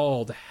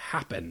called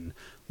Happen.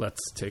 Let's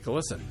take a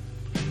listen.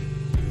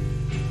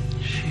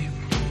 She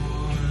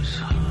pours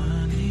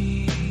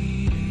honey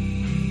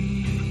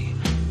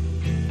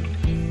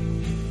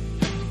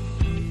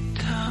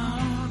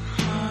down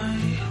my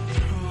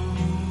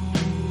throat.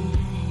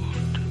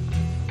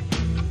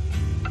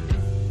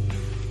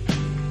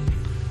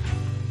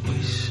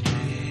 We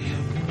stay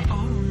up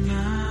all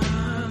night.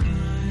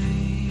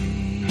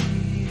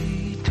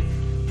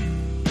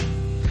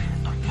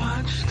 I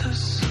watch the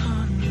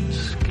sun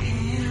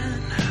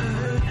scan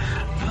her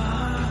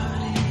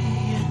body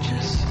and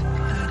just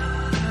let it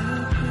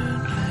happen,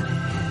 let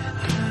it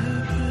happen, let it happen,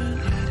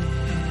 let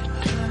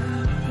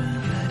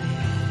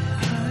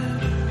it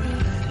happen,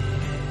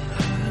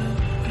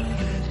 let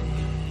it happen.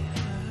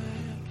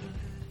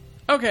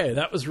 Okay,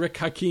 that was Rick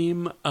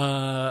Hakim.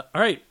 All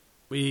right,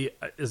 we,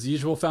 as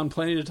usual, found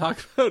plenty to talk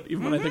about,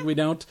 even when I think we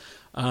don't.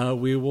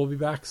 We will be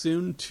back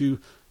soon to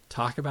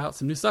talk about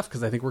some new stuff,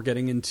 because I think we're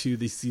getting into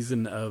the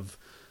season of,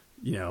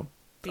 The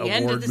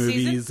end award of the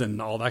movies season?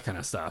 and all that kind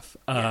of stuff.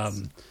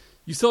 Yes.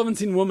 You still haven't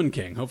seen Woman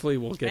King. Hopefully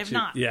we'll get I've you.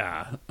 not.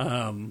 Yeah.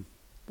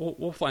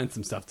 We'll find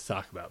some stuff to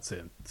talk about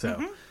soon.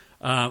 So,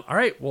 all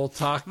right, we'll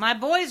talk. My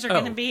boys are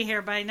going to be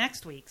here by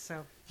next week,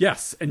 so.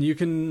 Yes, and you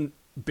can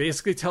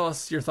basically tell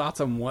us your thoughts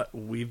on what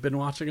we've been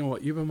watching and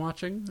what you've been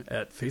watching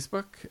at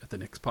Facebook, at the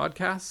Nix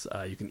Podcast.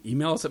 You can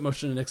email us at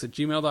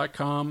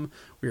motionandnix@gmail.com.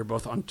 We are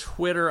both on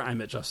Twitter.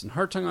 I'm at Justin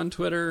Hartung on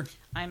Twitter.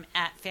 I'm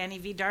at Fanny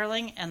V.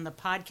 Darling, and the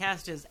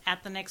podcast is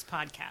at the Nix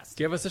Podcast.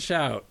 Give us a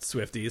shout,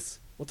 Swifties.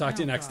 We'll talk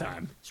to you next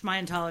time.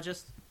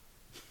 Schmientologist.